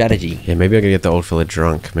new strategy. Yeah, maybe I gotta get the old fella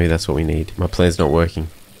drunk. Maybe that's what we need. My plan's not working.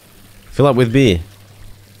 Fill up with beer.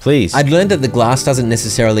 Please. I'd learned that the glass doesn't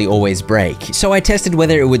necessarily always break, so I tested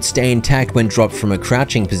whether it would stay intact when dropped from a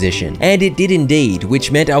crouching position, and it did indeed,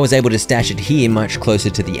 which meant I was able to stash it here much closer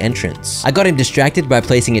to the entrance. I got him distracted by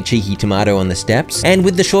placing a cheeky tomato on the steps, and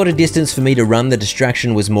with the shorter distance for me to run, the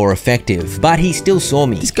distraction was more effective, but he still saw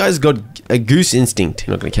me. This guy's got a goose instinct.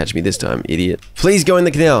 You're not gonna catch me this time, idiot. Please go in the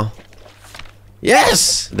canal.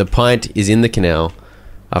 Yes! The pint is in the canal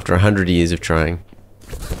after 100 years of trying.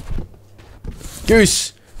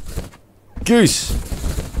 Goose! Goose!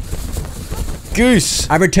 Goose!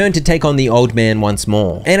 I returned to take on the old man once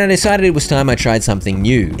more, and I decided it was time I tried something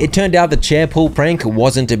new. It turned out the chair pull prank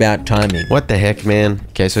wasn't about timing. What the heck, man?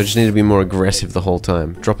 Okay, so I just need to be more aggressive the whole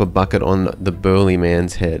time. Drop a bucket on the burly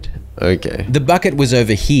man's head. Okay. The bucket was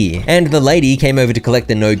over here, and the lady came over to collect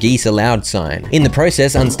the no geese allowed sign. In the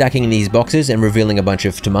process, unstacking these boxes and revealing a bunch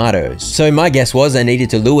of tomatoes. So my guess was I needed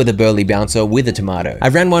to lure the burly bouncer with a tomato. I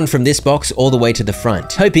ran one from this box all the way to the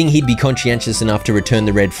front, hoping he'd be conscientious enough to return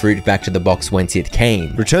the red fruit back to the box whence it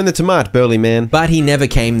came. Return the tomato, burly man. But he never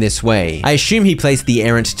came this way. I assume he placed the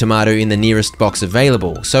errant tomato in the nearest box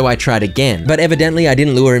available, so I tried again. But evidently I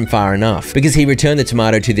didn't lure him far enough, because he returned the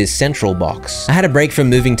tomato to this central box. I had a break from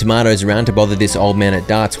moving tomatoes around to bother this old man at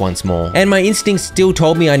darts once more, and my instincts still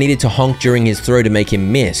told me I needed to honk during his throw to make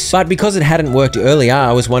him miss, but because it hadn't worked earlier,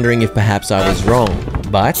 I was wondering if perhaps I was wrong.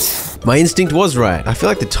 But my instinct was right. I feel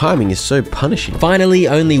like the timing is so punishing. Finally,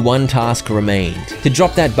 only one task remained: to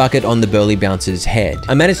drop that bucket on the burly bouncer's head.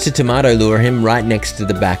 I managed to tomato lure him right next to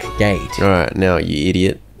the back gate. Alright, now you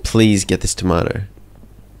idiot, please get this tomato.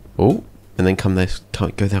 Oh, and then come this,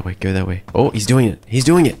 go that way, go that way. Oh, he's doing it, he's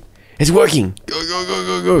doing it. It's working. Go, go, go,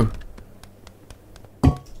 go, go.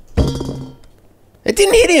 It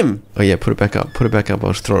didn't hit him! Oh yeah, put it back up,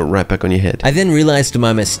 I'll just throw it right back on your head. I then realized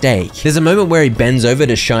my mistake. There's a moment where he bends over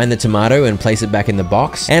to shine the tomato and place it back in the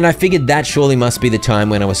box, and I figured that surely must be the time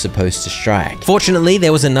when I was supposed to strike. Fortunately,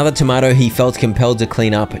 there was another tomato he felt compelled to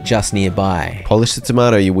clean up just nearby. Polish the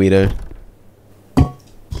tomato, you weirdo.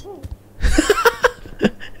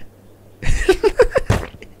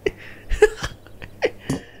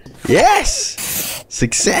 Yes!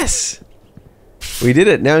 Success! We did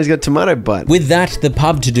it, now he's got tomato butt. With that, the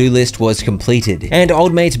pub to-do list was completed, and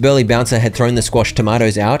old mate Burly Bouncer had thrown the squashed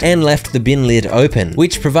tomatoes out and left the bin lid open,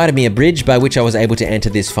 which provided me a bridge by which I was able to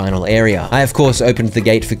enter this final area. I of course opened the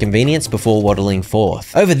gate for convenience before waddling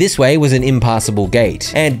forth. Over this way was an impassable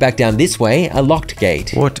gate, and back down this way, a locked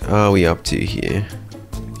gate. What are we up to here?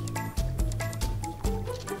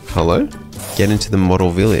 Hello? Get into the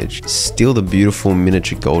model village. Steal the beautiful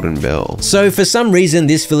miniature golden bell. So for some reason,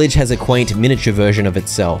 this village has a quaint miniature version of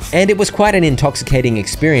itself, and it was quite an intoxicating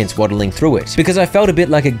experience waddling through it, because I felt a bit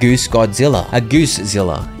like a goose Godzilla, a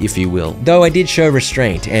goosezilla, if you will. Though I did show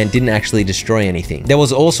restraint and didn't actually destroy anything. There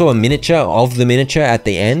was also a miniature of the miniature at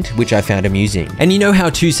the end, which I found amusing. And you know how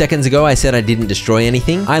 2 seconds ago I said I didn't destroy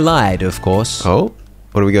anything? I lied, of course. Oh,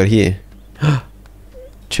 what do we got here?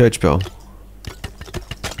 Church bell.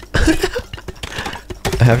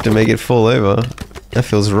 I have to make it fall over. That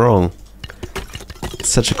feels wrong. It's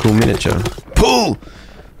such a cool miniature. Pull!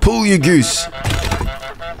 Pull, you goose!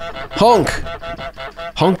 Honk!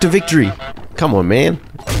 Honk to victory! Come on, man.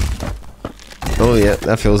 Oh yeah,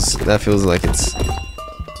 that feels like it's...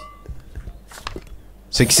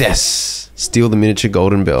 Success! Steal the miniature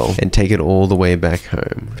golden bell and take it all the way back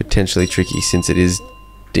home. Potentially tricky since it is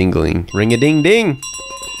dingling. Ring-a-ding-ding!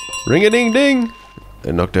 Ring-a-ding-ding! I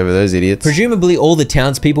knocked over those idiots. Presumably all the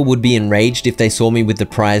townspeople would be enraged if they saw me with the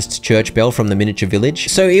prized church bell from the miniature village,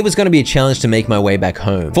 so it was going to be a challenge to make my way back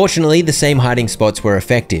home. Fortunately, the same hiding spots were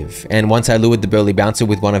effective, and once I lured the burly bouncer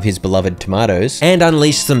with one of his beloved tomatoes, and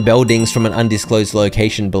unleashed some bell dings from an undisclosed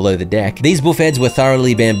location below the deck, these buffheads were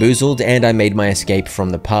thoroughly bamboozled and I made my escape from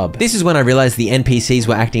the pub. This is when I realized the NPCs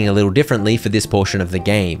were acting a little differently for this portion of the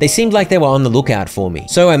game. They seemed like they were on the lookout for me,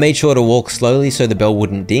 so I made sure to walk slowly so the bell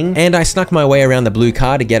wouldn't ding, and I snuck my way around the blue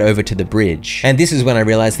car to get over to the bridge. And this is when I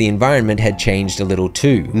realized the environment had changed a little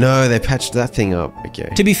too. No, they patched that thing up. Okay.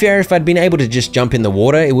 To be fair, if I'd been able to just jump in the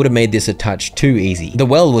water, it would have made this a touch too easy. The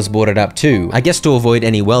well was boarded up too, I guess to avoid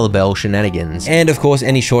any well bell shenanigans. And of course,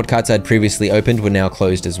 any shortcuts I'd previously opened were now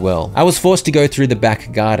closed as well. I was forced to go through the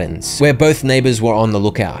back gardens, where both neighbors were on the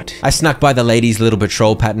lookout. I snuck by the lady's little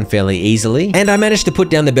patrol pattern fairly easily, and I managed to put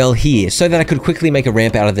down the bell here so that I could quickly make a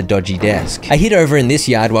ramp out of the dodgy desk. I hid over in this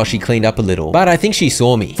yard while she cleaned up a little, but I think she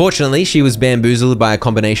saw me. Fortunately, she was bamboozled by a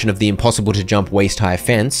combination of the impossible to jump waist-high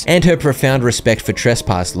fence and her profound respect for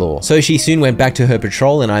trespass law, so she soon went back to her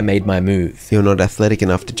patrol and I made my move. You're not athletic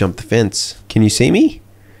enough to jump the fence. Can you see me?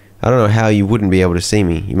 I don't know how you wouldn't be able to see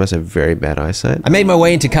me. You must have very bad eyesight. I made my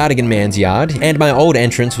way into Cardigan Man's yard, and my old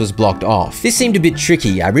entrance was blocked off. This seemed a bit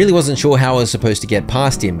tricky. I really wasn't sure how I was supposed to get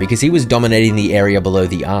past him because he was dominating the area below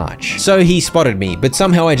the arch. So he spotted me, but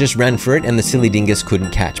somehow I just ran for it and the silly dingus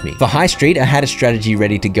couldn't catch me. For High Street, I had a strategy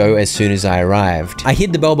ready to go as soon as I arrived. I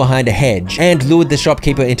hid the bell behind a hedge and lured the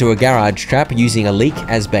shopkeeper into a garage trap using a leak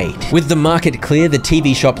as bait. With the market clear, the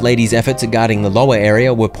TV shop lady's efforts at guarding the lower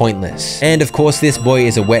area were pointless. And of course, this boy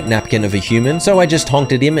is a wet napkin of a human, so I just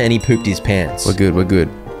honked at him and he pooped his pants. We're good, we're good.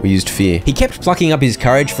 We used fear. He kept plucking up his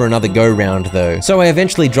courage for another go-round though, so I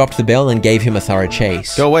eventually dropped the bell and gave him a thorough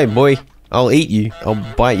chase. Go away, boy. I'll eat you. I'll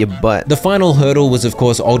bite your butt. The final hurdle was of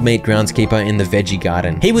course old mate groundskeeper in the veggie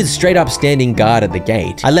garden. He was straight up standing guard at the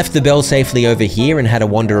gate. I left the bell safely over here and had a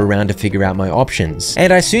wander around to figure out my options.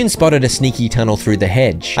 And I soon spotted a sneaky tunnel through the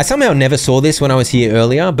hedge. I somehow never saw this when I was here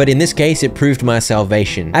earlier, but in this case it proved my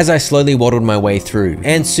salvation as I slowly waddled my way through.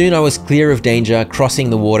 And soon I was clear of danger, crossing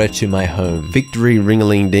the water to my home. Victory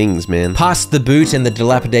ring-a-ling-dings, man. Past the boot and the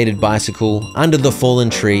dilapidated bicycle, under the fallen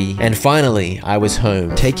tree, and finally I was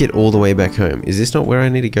home. Take it all the way back home. Is this not where I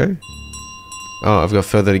need to go? Oh, I've got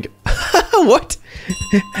further to go. What?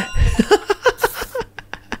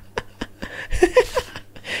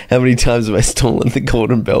 How many times have I stolen the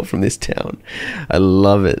golden bell from this town? I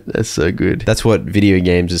love it. That's so good. That's what video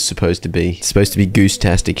games is supposed to be. It's supposed to be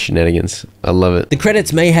goose-tastic shenanigans. I love it. The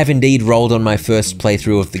credits may have indeed rolled on my first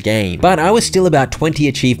playthrough of the game, but I was still about 20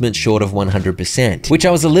 achievements short of 100%, which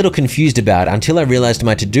I was a little confused about until I realized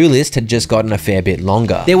my to-do list had just gotten a fair bit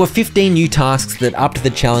longer. There were 15 new tasks that upped the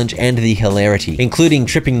challenge and the hilarity, including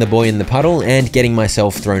tripping the boy in the puddle and getting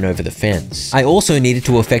myself thrown over the fence. I also needed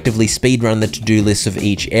to effectively speedrun the to-do lists of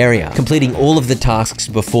each area, completing all of the tasks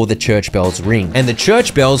before the church bells ring. And the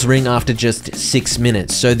church bells ring after just 6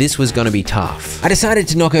 minutes, so this was gonna be tough. I decided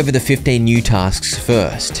to knock over the 15 new tasks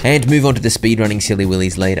first, and move on to the speedrunning silly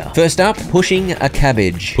willies later. First up, pushing a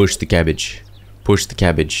cabbage. Push the cabbage. Push the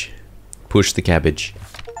cabbage. Push the cabbage.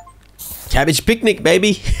 Cabbage picnic,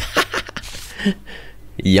 baby!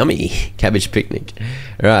 Yummy. Cabbage picnic.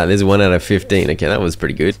 Alright, there's 1 out of 15. Okay, that was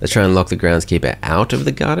pretty good. Let's try and lock the groundskeeper out of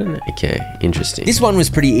the garden. Okay, interesting. This one was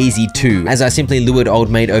pretty easy too, as I simply lured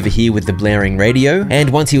old mate over here with the blaring radio,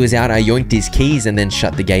 and once he was out, I yoinked his keys and then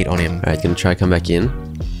shut the gate on him. Alright, gonna try come back in.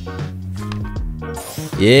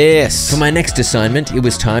 Yes! For my next assignment, it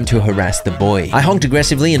was time to harass the boy. I honked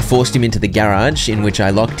aggressively and forced him into the garage, in which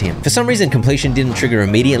I locked him. For some reason, completion didn't trigger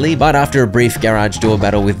immediately, but after a brief garage door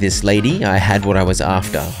battle with this lady, I had what I was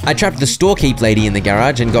after. I trapped the storekeep lady in the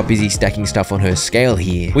garage and got busy stacking stuff on her scale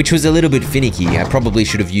here, which was a little bit finicky. I probably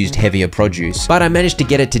should have used heavier produce, but I managed to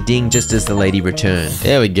get it to ding just as the lady returned.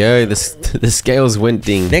 There we go, the scales went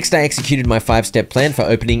ding. Next, I executed my 5-step plan for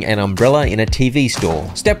opening an umbrella in a TV store.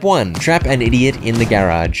 Step 1, trap an idiot in the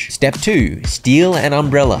garage. Step 2, steal an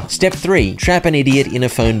umbrella. Step 3, trap an idiot in a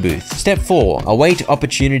phone booth. Step 4, await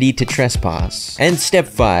opportunity to trespass. And Step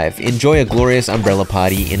 5, enjoy a glorious umbrella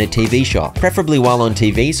party in a TV shop, preferably while on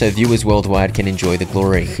TV so viewers worldwide can enjoy the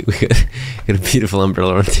glory. We got a beautiful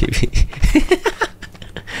umbrella on TV.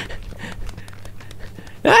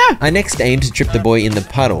 I next aimed to trip the boy in the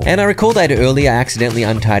puddle, and I recalled I'd earlier accidentally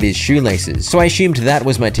untied his shoelaces, so I assumed that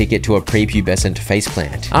was my ticket to a prepubescent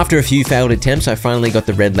faceplant. After a few failed attempts, I finally got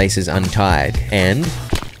the red laces untied, and...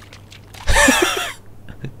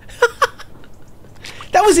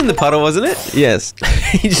 That was in the puddle, wasn't it? Yes.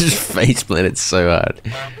 He just faceplanted so hard.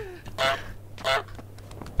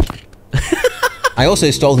 I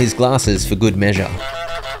also stole his glasses for good measure.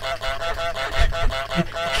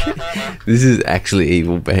 This is actually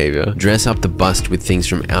evil behavior. Dress up the bust with things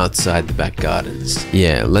from outside the back gardens.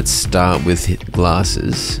 Yeah, let's start with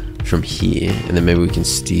glasses from here, and then maybe we can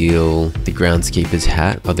steal the groundskeeper's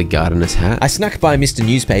hat or the gardener's hat. I snuck by Mr.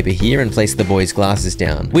 Newspaper here and placed the boy's glasses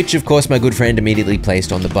down, which of course my good friend immediately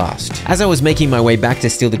placed on the bust. As I was making my way back to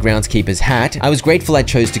steal the groundskeeper's hat, I was grateful I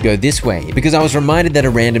chose to go this way, because I was reminded that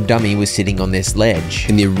a random dummy was sitting on this ledge.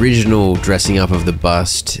 In the original dressing up of the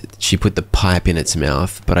bust, she put the pipe in its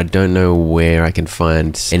mouth, but I don't know where I can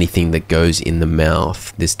find anything that goes in the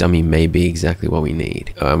mouth. This dummy may be exactly what we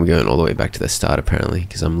need. I'm going all the way back to the start apparently,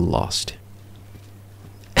 because I'm lost.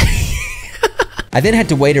 I then had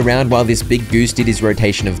to wait around while this big goose did his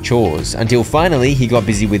rotation of chores, until finally he got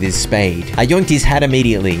busy with his spade. I yoinked his hat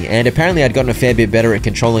immediately, and apparently I'd gotten a fair bit better at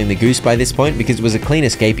controlling the goose by this point because it was a clean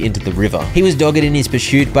escape into the river. He was dogged in his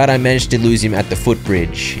pursuit, but I managed to lose him at the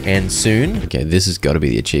footbridge, and soon... Okay, this has got to be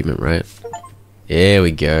the achievement, right? There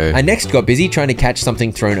we go. I next got busy trying to catch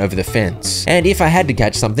something thrown over the fence. And if I had to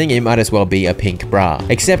catch something, it might as well be a pink bra.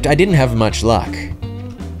 Except I didn't have much luck.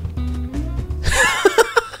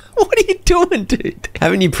 What are you doing, dude?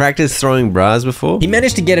 Haven't you practiced throwing bras before? He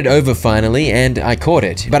managed to get it over finally, and I caught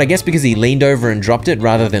it. But I guess because he leaned over and dropped it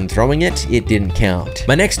rather than throwing it, it didn't count.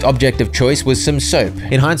 My next object of choice was some soap.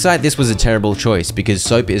 In hindsight, this was a terrible choice because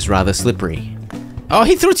soap is rather slippery. Oh,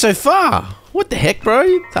 he threw it so far. What the heck, bro?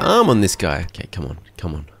 The arm on this guy. Okay, come on,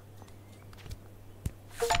 come on.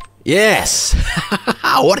 Yes!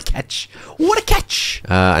 What a catch! What a catch!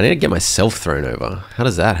 I need to get myself thrown over. How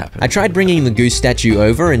does that happen? I tried bringing the goose statue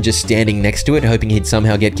over and just standing next to it, hoping he'd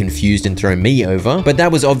somehow get confused and throw me over, but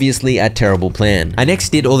that was obviously a terrible plan. I next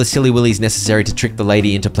did all the silly willies necessary to trick the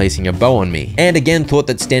lady into placing a bow on me, and again thought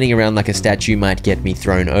that standing around like a statue might get me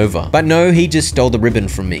thrown over. But no, he just stole the ribbon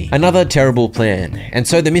from me. Another terrible plan. And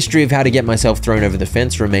so the mystery of how to get myself thrown over the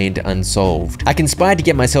fence remained unsolved. I conspired to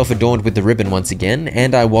get myself adorned with the ribbon once again,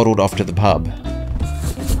 and I waddled off to the pub.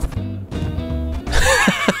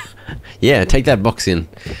 Yeah, take that box in.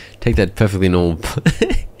 Take that perfectly normal.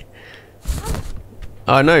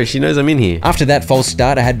 Oh no, she knows I'm in here. After that false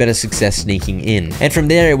start, I had better success sneaking in, and from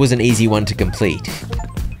there it was an easy one to complete.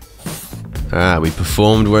 We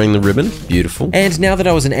performed wearing the ribbon. Beautiful. And now that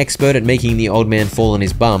I was an expert at making the old man fall on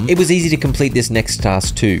his bum, it was easy to complete this next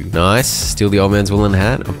task too. Nice. Steal the old man's woolen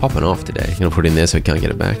hat. I'm popping off today. I'm gonna put it in there so I can't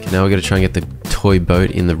get it back. Now we gotta try and get the toy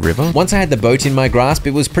boat in the river. Once I had the boat in my grasp,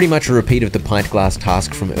 it was pretty much a repeat of the pint glass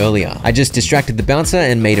task from earlier. I just distracted the bouncer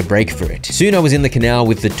and made a break for it. Soon I was in the canal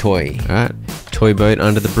with the toy. Alright. Toy boat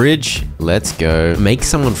under the bridge. Let's go. Make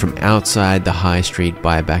someone from outside the high street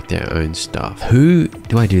buy back their own stuff. Who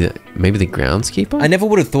do I do that? Maybe the groundskeeper? I never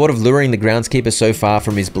would have thought of luring the groundskeeper so far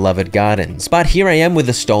from his beloved gardens, but here I am with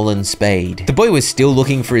a stolen spade. The boy was still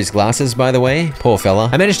looking for his glasses, by the way. Poor fella.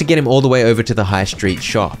 I managed to get him all the way over to the high street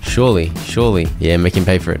shop. Surely, surely. Yeah, make him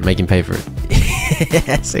pay for it. Make him pay for it.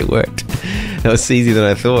 Yes, it worked. That was easier than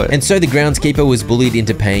I thought. And so the groundskeeper was bullied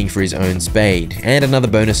into paying for his own spade, and another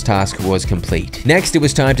bonus task was complete. Next, it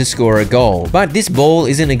was time to score a goal, but this ball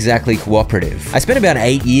isn't exactly cooperative. I spent about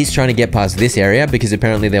 8 years trying to get past this area because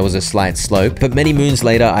apparently there was a slight slope, but many moons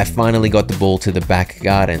later, I finally got the ball to the back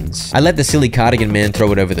gardens. I let the silly cardigan man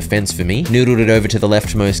throw it over the fence for me, noodled it over to the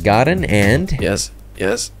leftmost garden, and... Yes,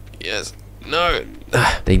 yes, yes. No.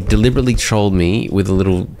 They deliberately trolled me with a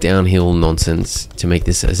little downhill nonsense to make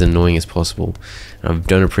this as annoying as possible. I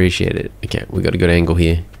don't appreciate it. Okay, we got a good angle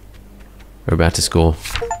here. We're about to score.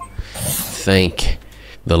 Thank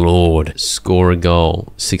the Lord. Score a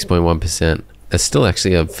goal. 6.1%. That's still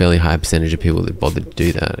actually a fairly high percentage of people that bother to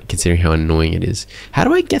do that, considering how annoying it is. How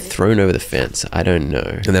do I get thrown over the fence? I don't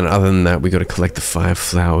know. And then other than that, we got to collect the 5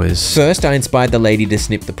 flowers. First, I inspired the lady to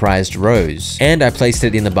snip the prized rose, and I placed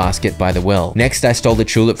it in the basket by the well. Next, I stole the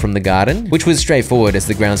tulip from the garden, which was straightforward as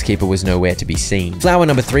the groundskeeper was nowhere to be seen. Flower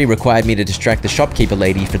number 3 required me to distract the shopkeeper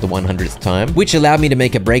lady for the 100th time, which allowed me to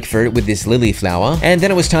make a break for it with this lily flower, and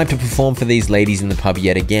then it was time to perform for these ladies in the pub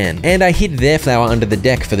yet again. And I hid their flower under the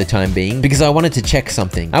deck for the time being, because I wanted to check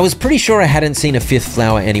something. I was pretty sure I hadn't seen a 5th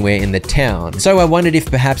flower anywhere in the town, so I wondered if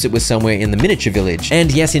perhaps it was somewhere in the miniature village.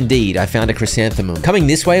 And yes indeed, I found a chrysanthemum. Coming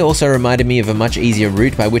this way also reminded me of a much easier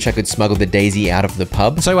route by which I could smuggle the daisy out of the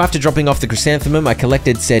pub. So after dropping off the chrysanthemum, I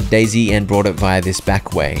collected said daisy and brought it via this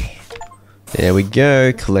back way. There we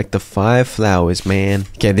go. Collect the 5 flowers, man.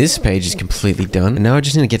 Okay, this page is completely done. And now I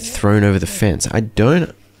just need to get thrown over the fence. I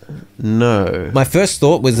don't know. My first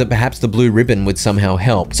thought was that perhaps the blue ribbon would somehow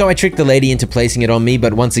help. So I tricked the lady into placing it on me,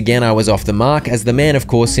 but once again I was off the mark, as the man of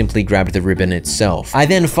course simply grabbed the ribbon itself. I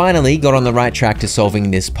then finally got on the right track to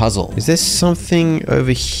solving this puzzle. Is there something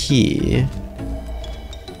over here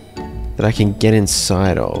that I can get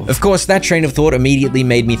inside of? Of course, that train of thought immediately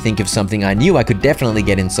made me think of something I knew I could definitely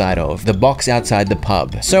get inside of, the box outside the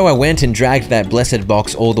pub. So I went and dragged that blessed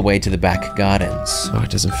box all the way to the back gardens. Oh, it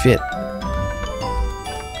doesn't fit.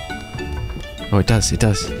 Oh, it does, it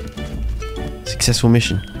does. Successful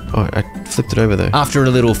mission. Oh, I flipped it over though. After a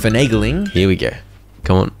little finagling, here we go.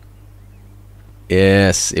 Come on.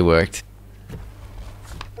 Yes, it worked.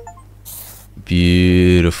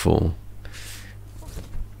 Beautiful.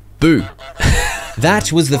 Boo.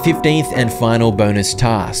 that was the 15th and final bonus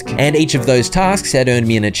task, and each of those tasks had earned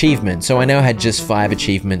me an achievement, so I now had just 5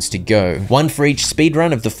 achievements to go. 1 for each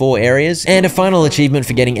speedrun of the 4 areas, and a final achievement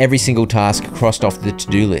for getting every single task crossed off the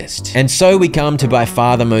to-do list. And so we come to by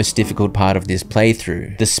far the most difficult part of this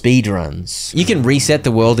playthrough, the speedruns. You can reset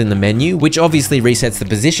the world in the menu, which obviously resets the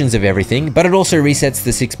positions of everything, but it also resets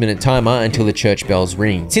the 6-minute timer until the church bells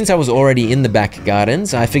ring. Since I was already in the back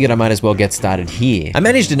gardens, I figured I might as well get started here. I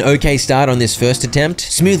managed an okay start on this first first attempt,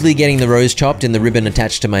 smoothly getting the rose chopped and the ribbon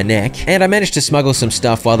attached to my neck, and I managed to smuggle some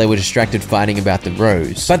stuff while they were distracted fighting about the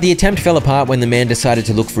rose. But the attempt fell apart when the man decided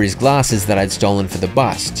to look for his glasses that I'd stolen for the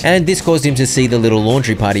bust, and this caused him to see the little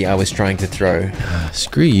laundry party I was trying to throw.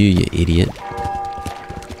 Screw you idiot.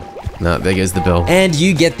 No, there goes the bell. And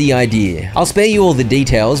you get the idea. I'll spare you all the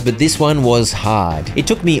details, but this one was hard. It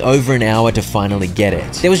took me over an hour to finally get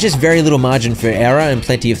it. There was just very little margin for error and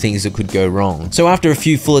plenty of things that could go wrong. So after a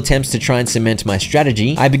few full attempts to try and cement my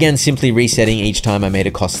strategy, I began simply resetting each time I made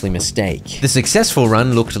a costly mistake. The successful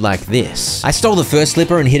run looked like this. I stole the first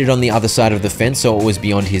slipper and hid it on the other side of the fence so it was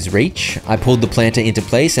beyond his reach. I pulled the planter into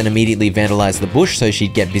place and immediately vandalized the bush so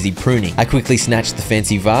she'd get busy pruning. I quickly snatched the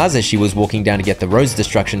fancy vase as she was walking down to get the rose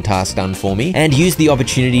destruction task done for me, and used the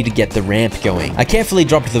opportunity to get the ramp going. I carefully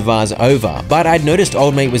dropped the vase over, but I'd noticed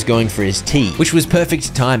old mate was going for his tea, which was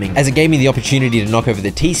perfect timing, as it gave me the opportunity to knock over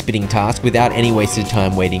the tea spitting task without any wasted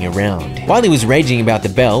time waiting around. While he was raging about the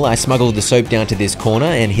bell, I smuggled the soap down to this corner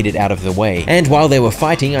and hid it out of the way, and while they were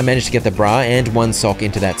fighting, I managed to get the bra and one sock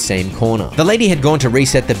into that same corner. The lady had gone to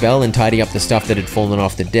reset the bell and tidy up the stuff that had fallen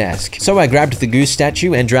off the desk, so I grabbed the goose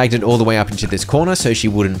statue and dragged it all the way up into this corner so she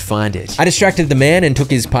wouldn't find it. I distracted the man and took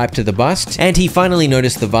his pipe to the bust, and he finally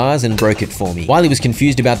noticed the vase and broke it for me. While he was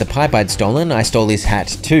confused about the pipe I'd stolen, I stole his hat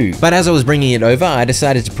too. But as I was bringing it over, I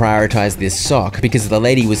decided to prioritize this sock because the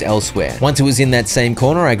lady was elsewhere. Once it was in that same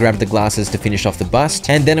corner, I grabbed the glasses to finish off the bust,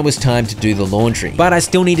 and then it was time to do the laundry. But I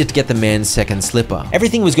still needed to get the man's second slipper.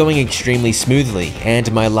 Everything was going extremely smoothly,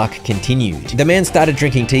 and my luck continued. The man started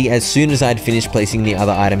drinking tea as soon as I'd finished placing the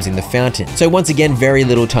other items in the fountain. So once again, very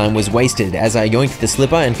little time was wasted as I yoinked the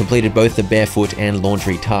slipper and completed both the barefoot and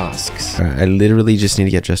laundry tasks. Alright, I literally just need to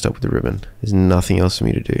get dressed up with the ribbon. There's nothing else for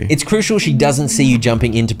me to do. It's crucial she doesn't see you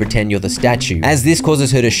jumping in to pretend you're the statue, as this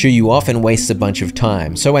causes her to shoo you off and wastes a bunch of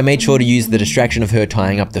time. So I made sure to use the distraction of her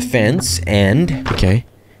tying up the fence and... Okay.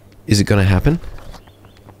 Is it gonna happen?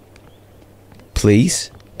 Please?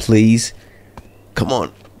 Please? Come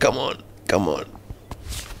on. Come on. Come on.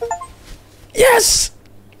 Yes!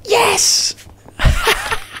 Yes!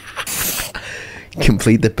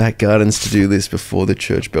 Complete the back garden's to-do list before the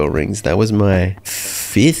church bell rings. That was my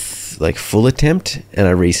 5th, full attempt, and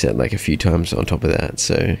I reset a few times on top of that,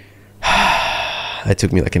 so... It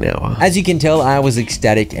took me an hour. As you can tell, I was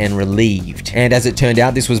ecstatic and relieved. And as it turned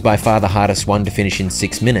out, this was by far the hardest one to finish in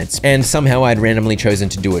 6 minutes, and somehow I'd randomly chosen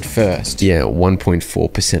to do it first. Yeah,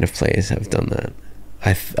 1.4% of players have done that.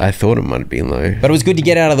 I thought it might have been low. But it was good to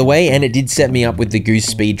get out of the way, and it did set me up with the goose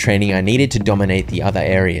speed training I needed to dominate the other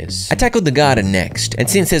areas. I tackled the garden next, and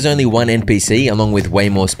since there's only one NPC, along with way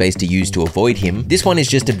more space to use to avoid him, this one is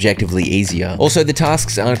just objectively easier. Also, the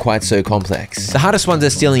tasks aren't quite so complex. The hardest ones are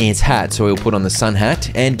stealing his hat, so he'll put on the sun hat,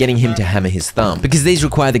 and getting him to hammer his thumb, because these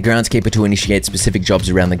require the groundskeeper to initiate specific jobs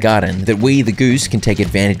around the garden that we, the goose, can take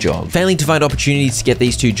advantage of. Failing to find opportunities to get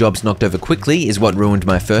these two jobs knocked over quickly is what ruined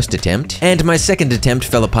my first attempt, and my second attempt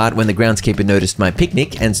fell apart when the groundskeeper noticed my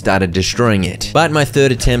picnic and started destroying it. But my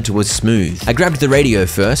third attempt was smooth. I grabbed the radio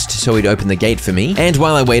first, so he'd open the gate for me, and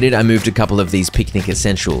while I waited, I moved a couple of these picnic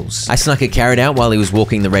essentials. I snuck a carrot out while he was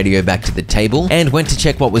walking the radio back to the table, and went to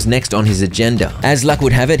check what was next on his agenda. As luck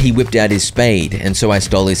would have it, he whipped out his spade, and so I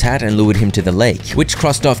stole his hat and lured him to the lake, which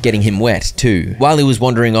crossed off getting him wet too. While he was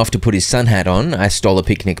wandering off to put his sun hat on, I stole a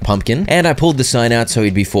picnic pumpkin, and I pulled the sign out so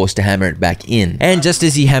he'd be forced to hammer it back in. And just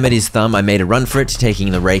as he hammered his thumb, I made a run for it,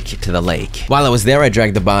 taking the rake to the lake. While I was there, I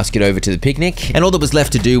dragged the basket over to the picnic, and all that was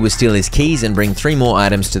left to do was steal his keys and bring 3 more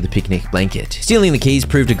items to the picnic blanket. Stealing the keys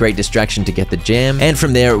proved a great distraction to get the jam, and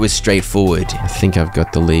from there it was straightforward. I think I've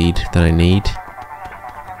got the lead that I need.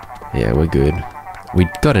 Yeah, we're good. We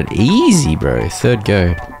got it easy, bro. 3rd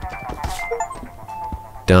go.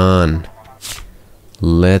 Done.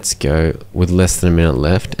 Let's go. With less than a minute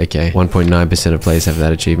left. Okay, 1.9% of players have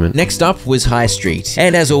that achievement. Next up was High Street.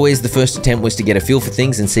 And as always, the first attempt was to get a feel for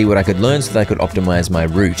things and see what I could learn so that I could optimize my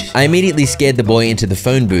route. I immediately scared the boy into the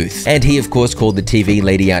phone booth, and he of course called the TV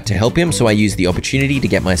lady out to help him, so I used the opportunity to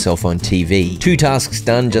get myself on TV. 2 tasks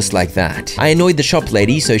done just like that. I annoyed the shop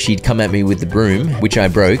lady so she'd come at me with the broom, which I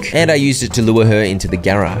broke, and I used it to lure her into the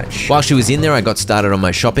garage. While she was in there, I got started on my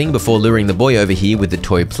shopping before luring the boy over here with the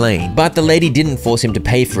toy plane. But the lady didn't force him to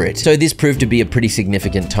pay for it, so this proved to be a pretty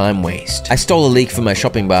significant time waste. I stole a leak from my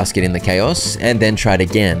shopping basket in the chaos, and then tried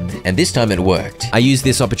again, and this time it worked. I used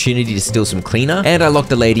this opportunity to steal some cleaner, and I locked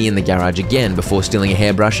the lady in the garage again before stealing a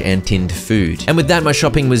hairbrush and tinned food. And with that, my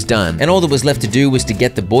shopping was done, and all that was left to do was to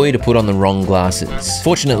get the boy to put on the wrong glasses.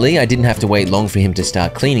 Fortunately, I didn't have to wait long for him to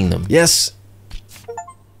start cleaning them. Yes.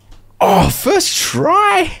 Oh, first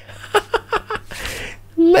try.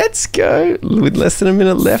 Let's go. With less than a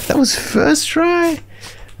minute left, that was first try.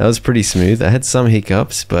 That was pretty smooth. I had some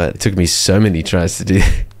hiccups, but it took me so many tries to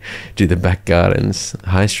do the back gardens.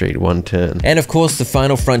 High Street, one turn. And of course, the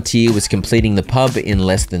final frontier was completing the pub in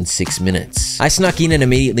less than 6 minutes. I snuck in and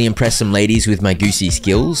immediately impressed some ladies with my goosey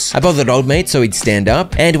skills. I bothered old mate so he'd stand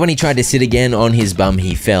up, and when he tried to sit again on his bum,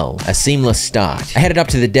 he fell. A seamless start. I headed up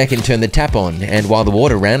to the deck and turned the tap on, and while the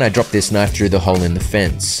water ran, I dropped this knife through the hole in the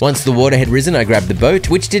fence. Once the water had risen, I grabbed the boat,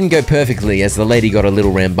 which didn't go perfectly as the lady got a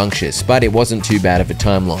little rambunctious, but it wasn't too bad of a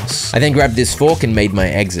time loss. I then grabbed this fork and made my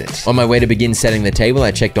exit. On my way to begin setting the table, I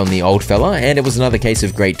checked on the old fella, and it was another case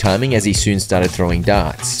of great timing as he soon started throwing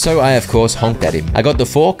darts. So I of course honked at him. I got the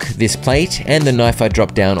fork, this plate, and the knife I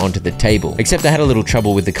dropped down onto the table, except I had a little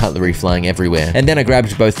trouble with the cutlery flying everywhere, and then I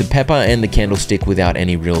grabbed both the pepper and the candlestick without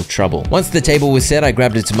any real trouble. Once the table was set, I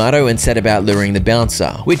grabbed a tomato and set about luring the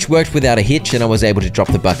bouncer, which worked without a hitch, and I was able to drop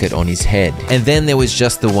the bucket on his head. And then there was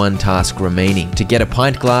just the one task remaining, to get a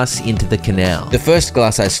pint glass into the canal. The first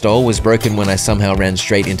glass I stole was broken when I somehow ran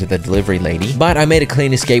straight into the delivery lady, but I made a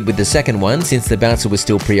clean escape with the second one since the bouncer was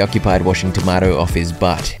still preoccupied washing tomato off his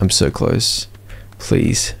butt. I'm so close.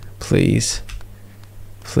 Please, please,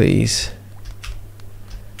 please.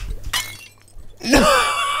 No!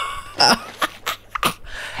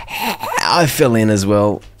 I fell in as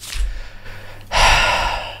well.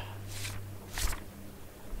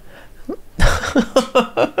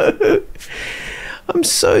 I'm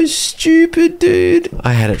so stupid, dude.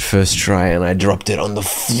 I had it first try and I dropped it on the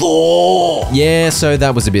floor. Yeah, so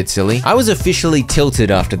that was a bit silly. I was officially tilted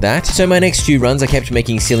after that, so my next few runs I kept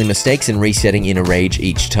making silly mistakes and resetting in a rage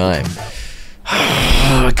each time.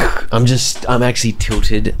 I'm actually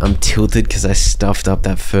tilted. I'm tilted because I stuffed up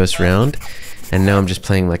that first round, and now I'm just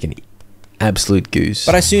playing like an absolute goose.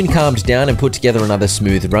 But I soon calmed down and put together another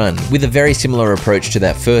smooth run, with a very similar approach to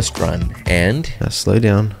that first run, and... Now slow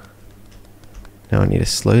down. Now I need to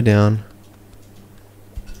slow down.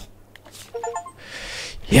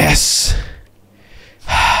 Yes!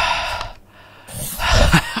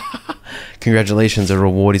 Congratulations, a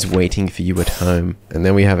reward is waiting for you at home. And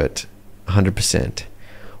then we have it. 100%.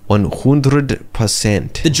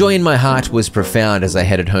 100%. The joy in my heart was profound as I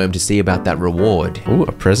headed home to see about that reward. Ooh,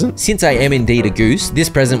 a present? Since I am indeed a goose, this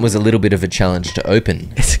present was a little bit of a challenge to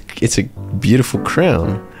open. It's a beautiful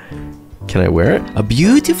crown. Can I wear it? A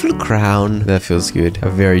beautiful crown. That feels good. A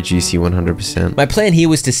very juicy 100%. My plan here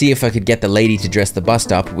was to see if I could get the lady to dress the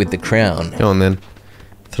bust up with the crown. Go on then.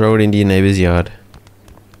 Throw it into your neighbor's yard.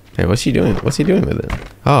 Hey, what's he doing? What's he doing with it?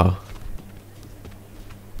 Oh.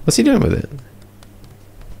 What's he doing with it?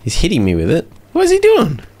 He's hitting me with it. What is he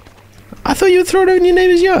doing? I thought you would throw it in your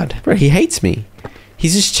neighbor's yard. Bro, he hates me.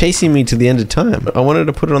 He's just chasing me to the end of time. I wanted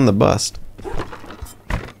to put it on the bust.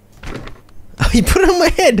 Oh, he put it on my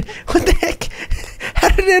head. What the heck? How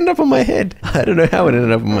did it end up on my head? I don't know how it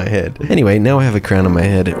ended up on my head. Anyway, now I have a crown on my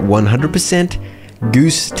head. 100%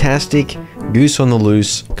 goose-tastic, goose on the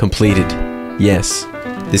loose, completed. Yes.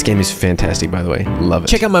 This game is fantastic, by the way. Love it.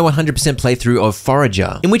 Check out my 100% playthrough of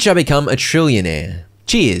Forager, in which I become a trillionaire.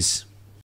 Cheers.